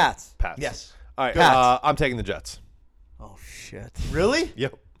 by the of way. money. Pats. Pats. Yes. All right. Pats. I'm taking the Jets. Oh shit. Really?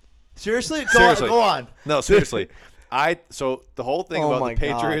 Yep. Seriously? Seriously. Go on. No, seriously. So the whole thing Oh about my the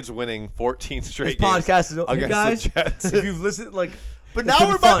Patriots winning 14 This straight games podcast is you against guys. the Jets. If you've listened, like, But it's now been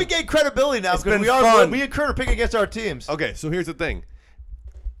we're about fun. to gain credibility now It's because been fun. we and Kurt are picking against our teams. Okay, so here's the thing.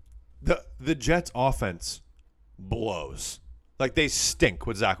 The Jets offense blows. Like they stink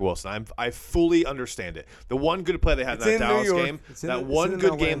with Zach Wilson. I fully understand it. The one good play they had It's in in that New Dallas York. game, It's in that the- it's one in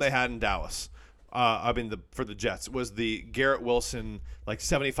good the game lands. they had in Dallas. For the Jets was the Garrett Wilson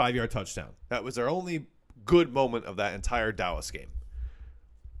 75-yard touchdown. That was their only good moment of that entire Dallas game.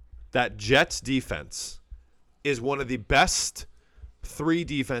 That Jets defense is one of the best 3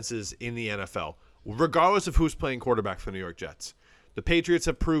 defenses in the NFL, regardless of who's playing quarterback for the New York Jets. The Patriots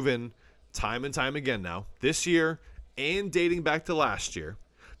have proven time and time again now, this year and dating back to last year,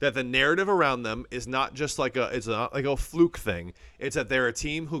 that the narrative around them is not just like a fluke thing. It's that they're a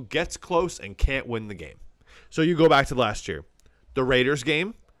team who gets close and can't win the game. So you go back to last year. The Raiders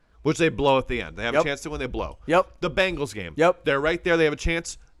game, which they blow at the end. They have a chance to win, they blow. Yep. The Bengals game. Yep. They're right there, they have a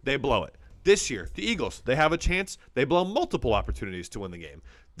chance, they blow it. This year, the Eagles, they have a chance, they blow multiple opportunities to win the game.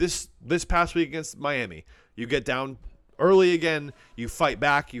 This past week against Miami, you get down early again, you fight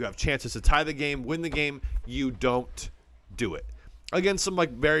back, you have chances to tie the game, win the game, you don't do it. Against some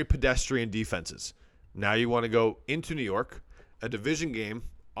like very pedestrian defenses. Now you want to go into New York, a division game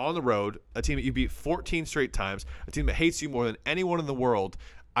on the road, a team that you beat 14 straight times, a team that hates you more than anyone in the world.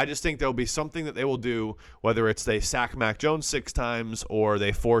 I just think there'll be something that they will do, whether it's they sack Mac Jones 6 times or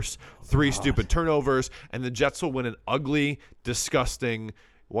they force 3 stupid turnovers, and the Jets will win an ugly, disgusting,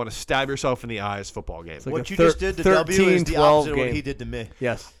 want to stab yourself in the eyes football game. What you just did to W is the opposite of what he did to me.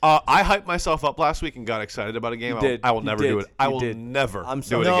 Yes. I hyped myself up last week and got excited about a game. I will never do it. I will never do it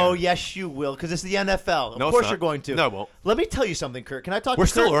again. No, yes, you will, because it's the NFL. Of course you're going to. No, I won't. Let me tell you something, Kurt. Can I talk We're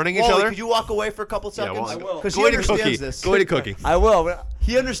to Kurt? still learning each other? Could you walk away for a couple seconds? I will. Because he Go eat a understands cookie. this. Go eat a cookie. I will.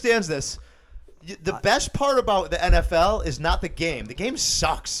 He understands this. The best part about the NFL is not the game. The game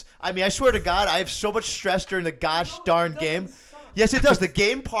sucks. I mean, I swear to God, I have so much stress during the gosh darn game. Yes, it does. The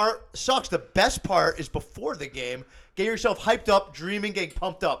game part sucks. The best part is before the game. Get yourself hyped up, dreaming, getting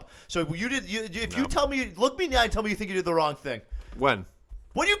pumped up. So you tell me, look me now and tell me you think you did the wrong thing. When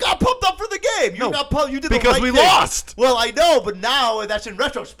you got pumped up for the game. You got pumped. You did because the right we thing. lost. Well, I know, but now that's in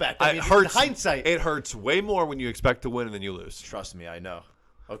retrospect. I mean, it hurts. in hindsight. It hurts way more when you expect to win and then you lose. Trust me, I know.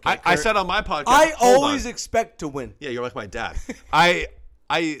 Okay, I said on my podcast. I hold always on. expect to win. Yeah, you're like my dad.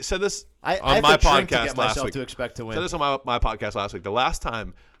 I said this I on my have to drink to podcast get last myself week. to expect to win. Said this on my podcast last week. The last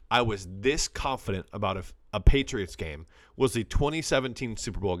time I was this confident about a Patriots game was the 2017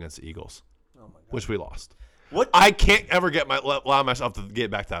 Super Bowl against the Eagles, which we lost. What? I can't ever allow myself to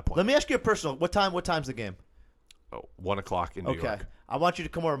get back to that point. Let me ask you a personal. What time's the game? 1 o'clock in New Okay. York. I want you to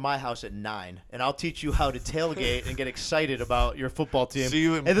come over to my house at 9, and I'll teach you how to tailgate and get excited about your football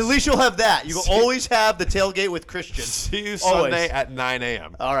team. And at least you'll have that. You will always have the tailgate with Christian. See you Always. Sunday at 9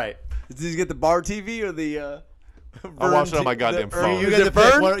 a.m. All right. Did you get the bar TV or the? I'll watch it on my goddamn phone. You Is get it to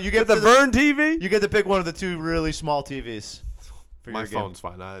pick Vern? one. You get the the Vern TV. You get to pick one of the 2 really small TVs. For My your game. phone's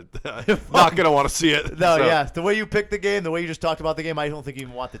fine. I'm not going to want to see it. No, so. yeah. The way you picked the game, the way you just talked about the game, I don't think you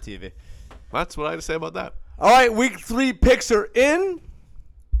even want the TV. That's what I had to say about that. All right, week 3 picks are in.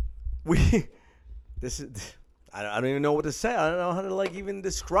 I don't even know what to say. I don't know how to even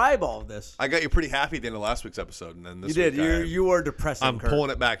describe all of this. I got you pretty happy at the end of last week's episode, and then this You did. week You are depressing. I'm Kurt. pulling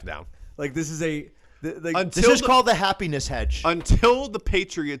it back down. This is a. This is called the happiness hedge. Until the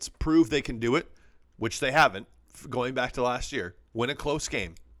Patriots prove they can do it, which they haven't, going back to last year, win a close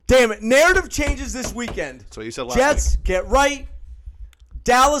game. Damn it! Narrative changes this weekend. That's what you said last Jets, week. get right.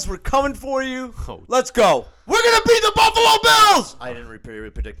 Dallas, we're coming for you. Oh. Let's go. We're going to beat the Buffalo Bills! I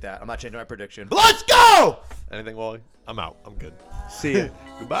didn't predict that. I'm not changing my prediction. Let's go! Anything, Wally? I'm out. I'm good. See ya.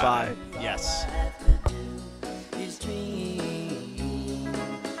 Goodbye. Bye. Yes. His dream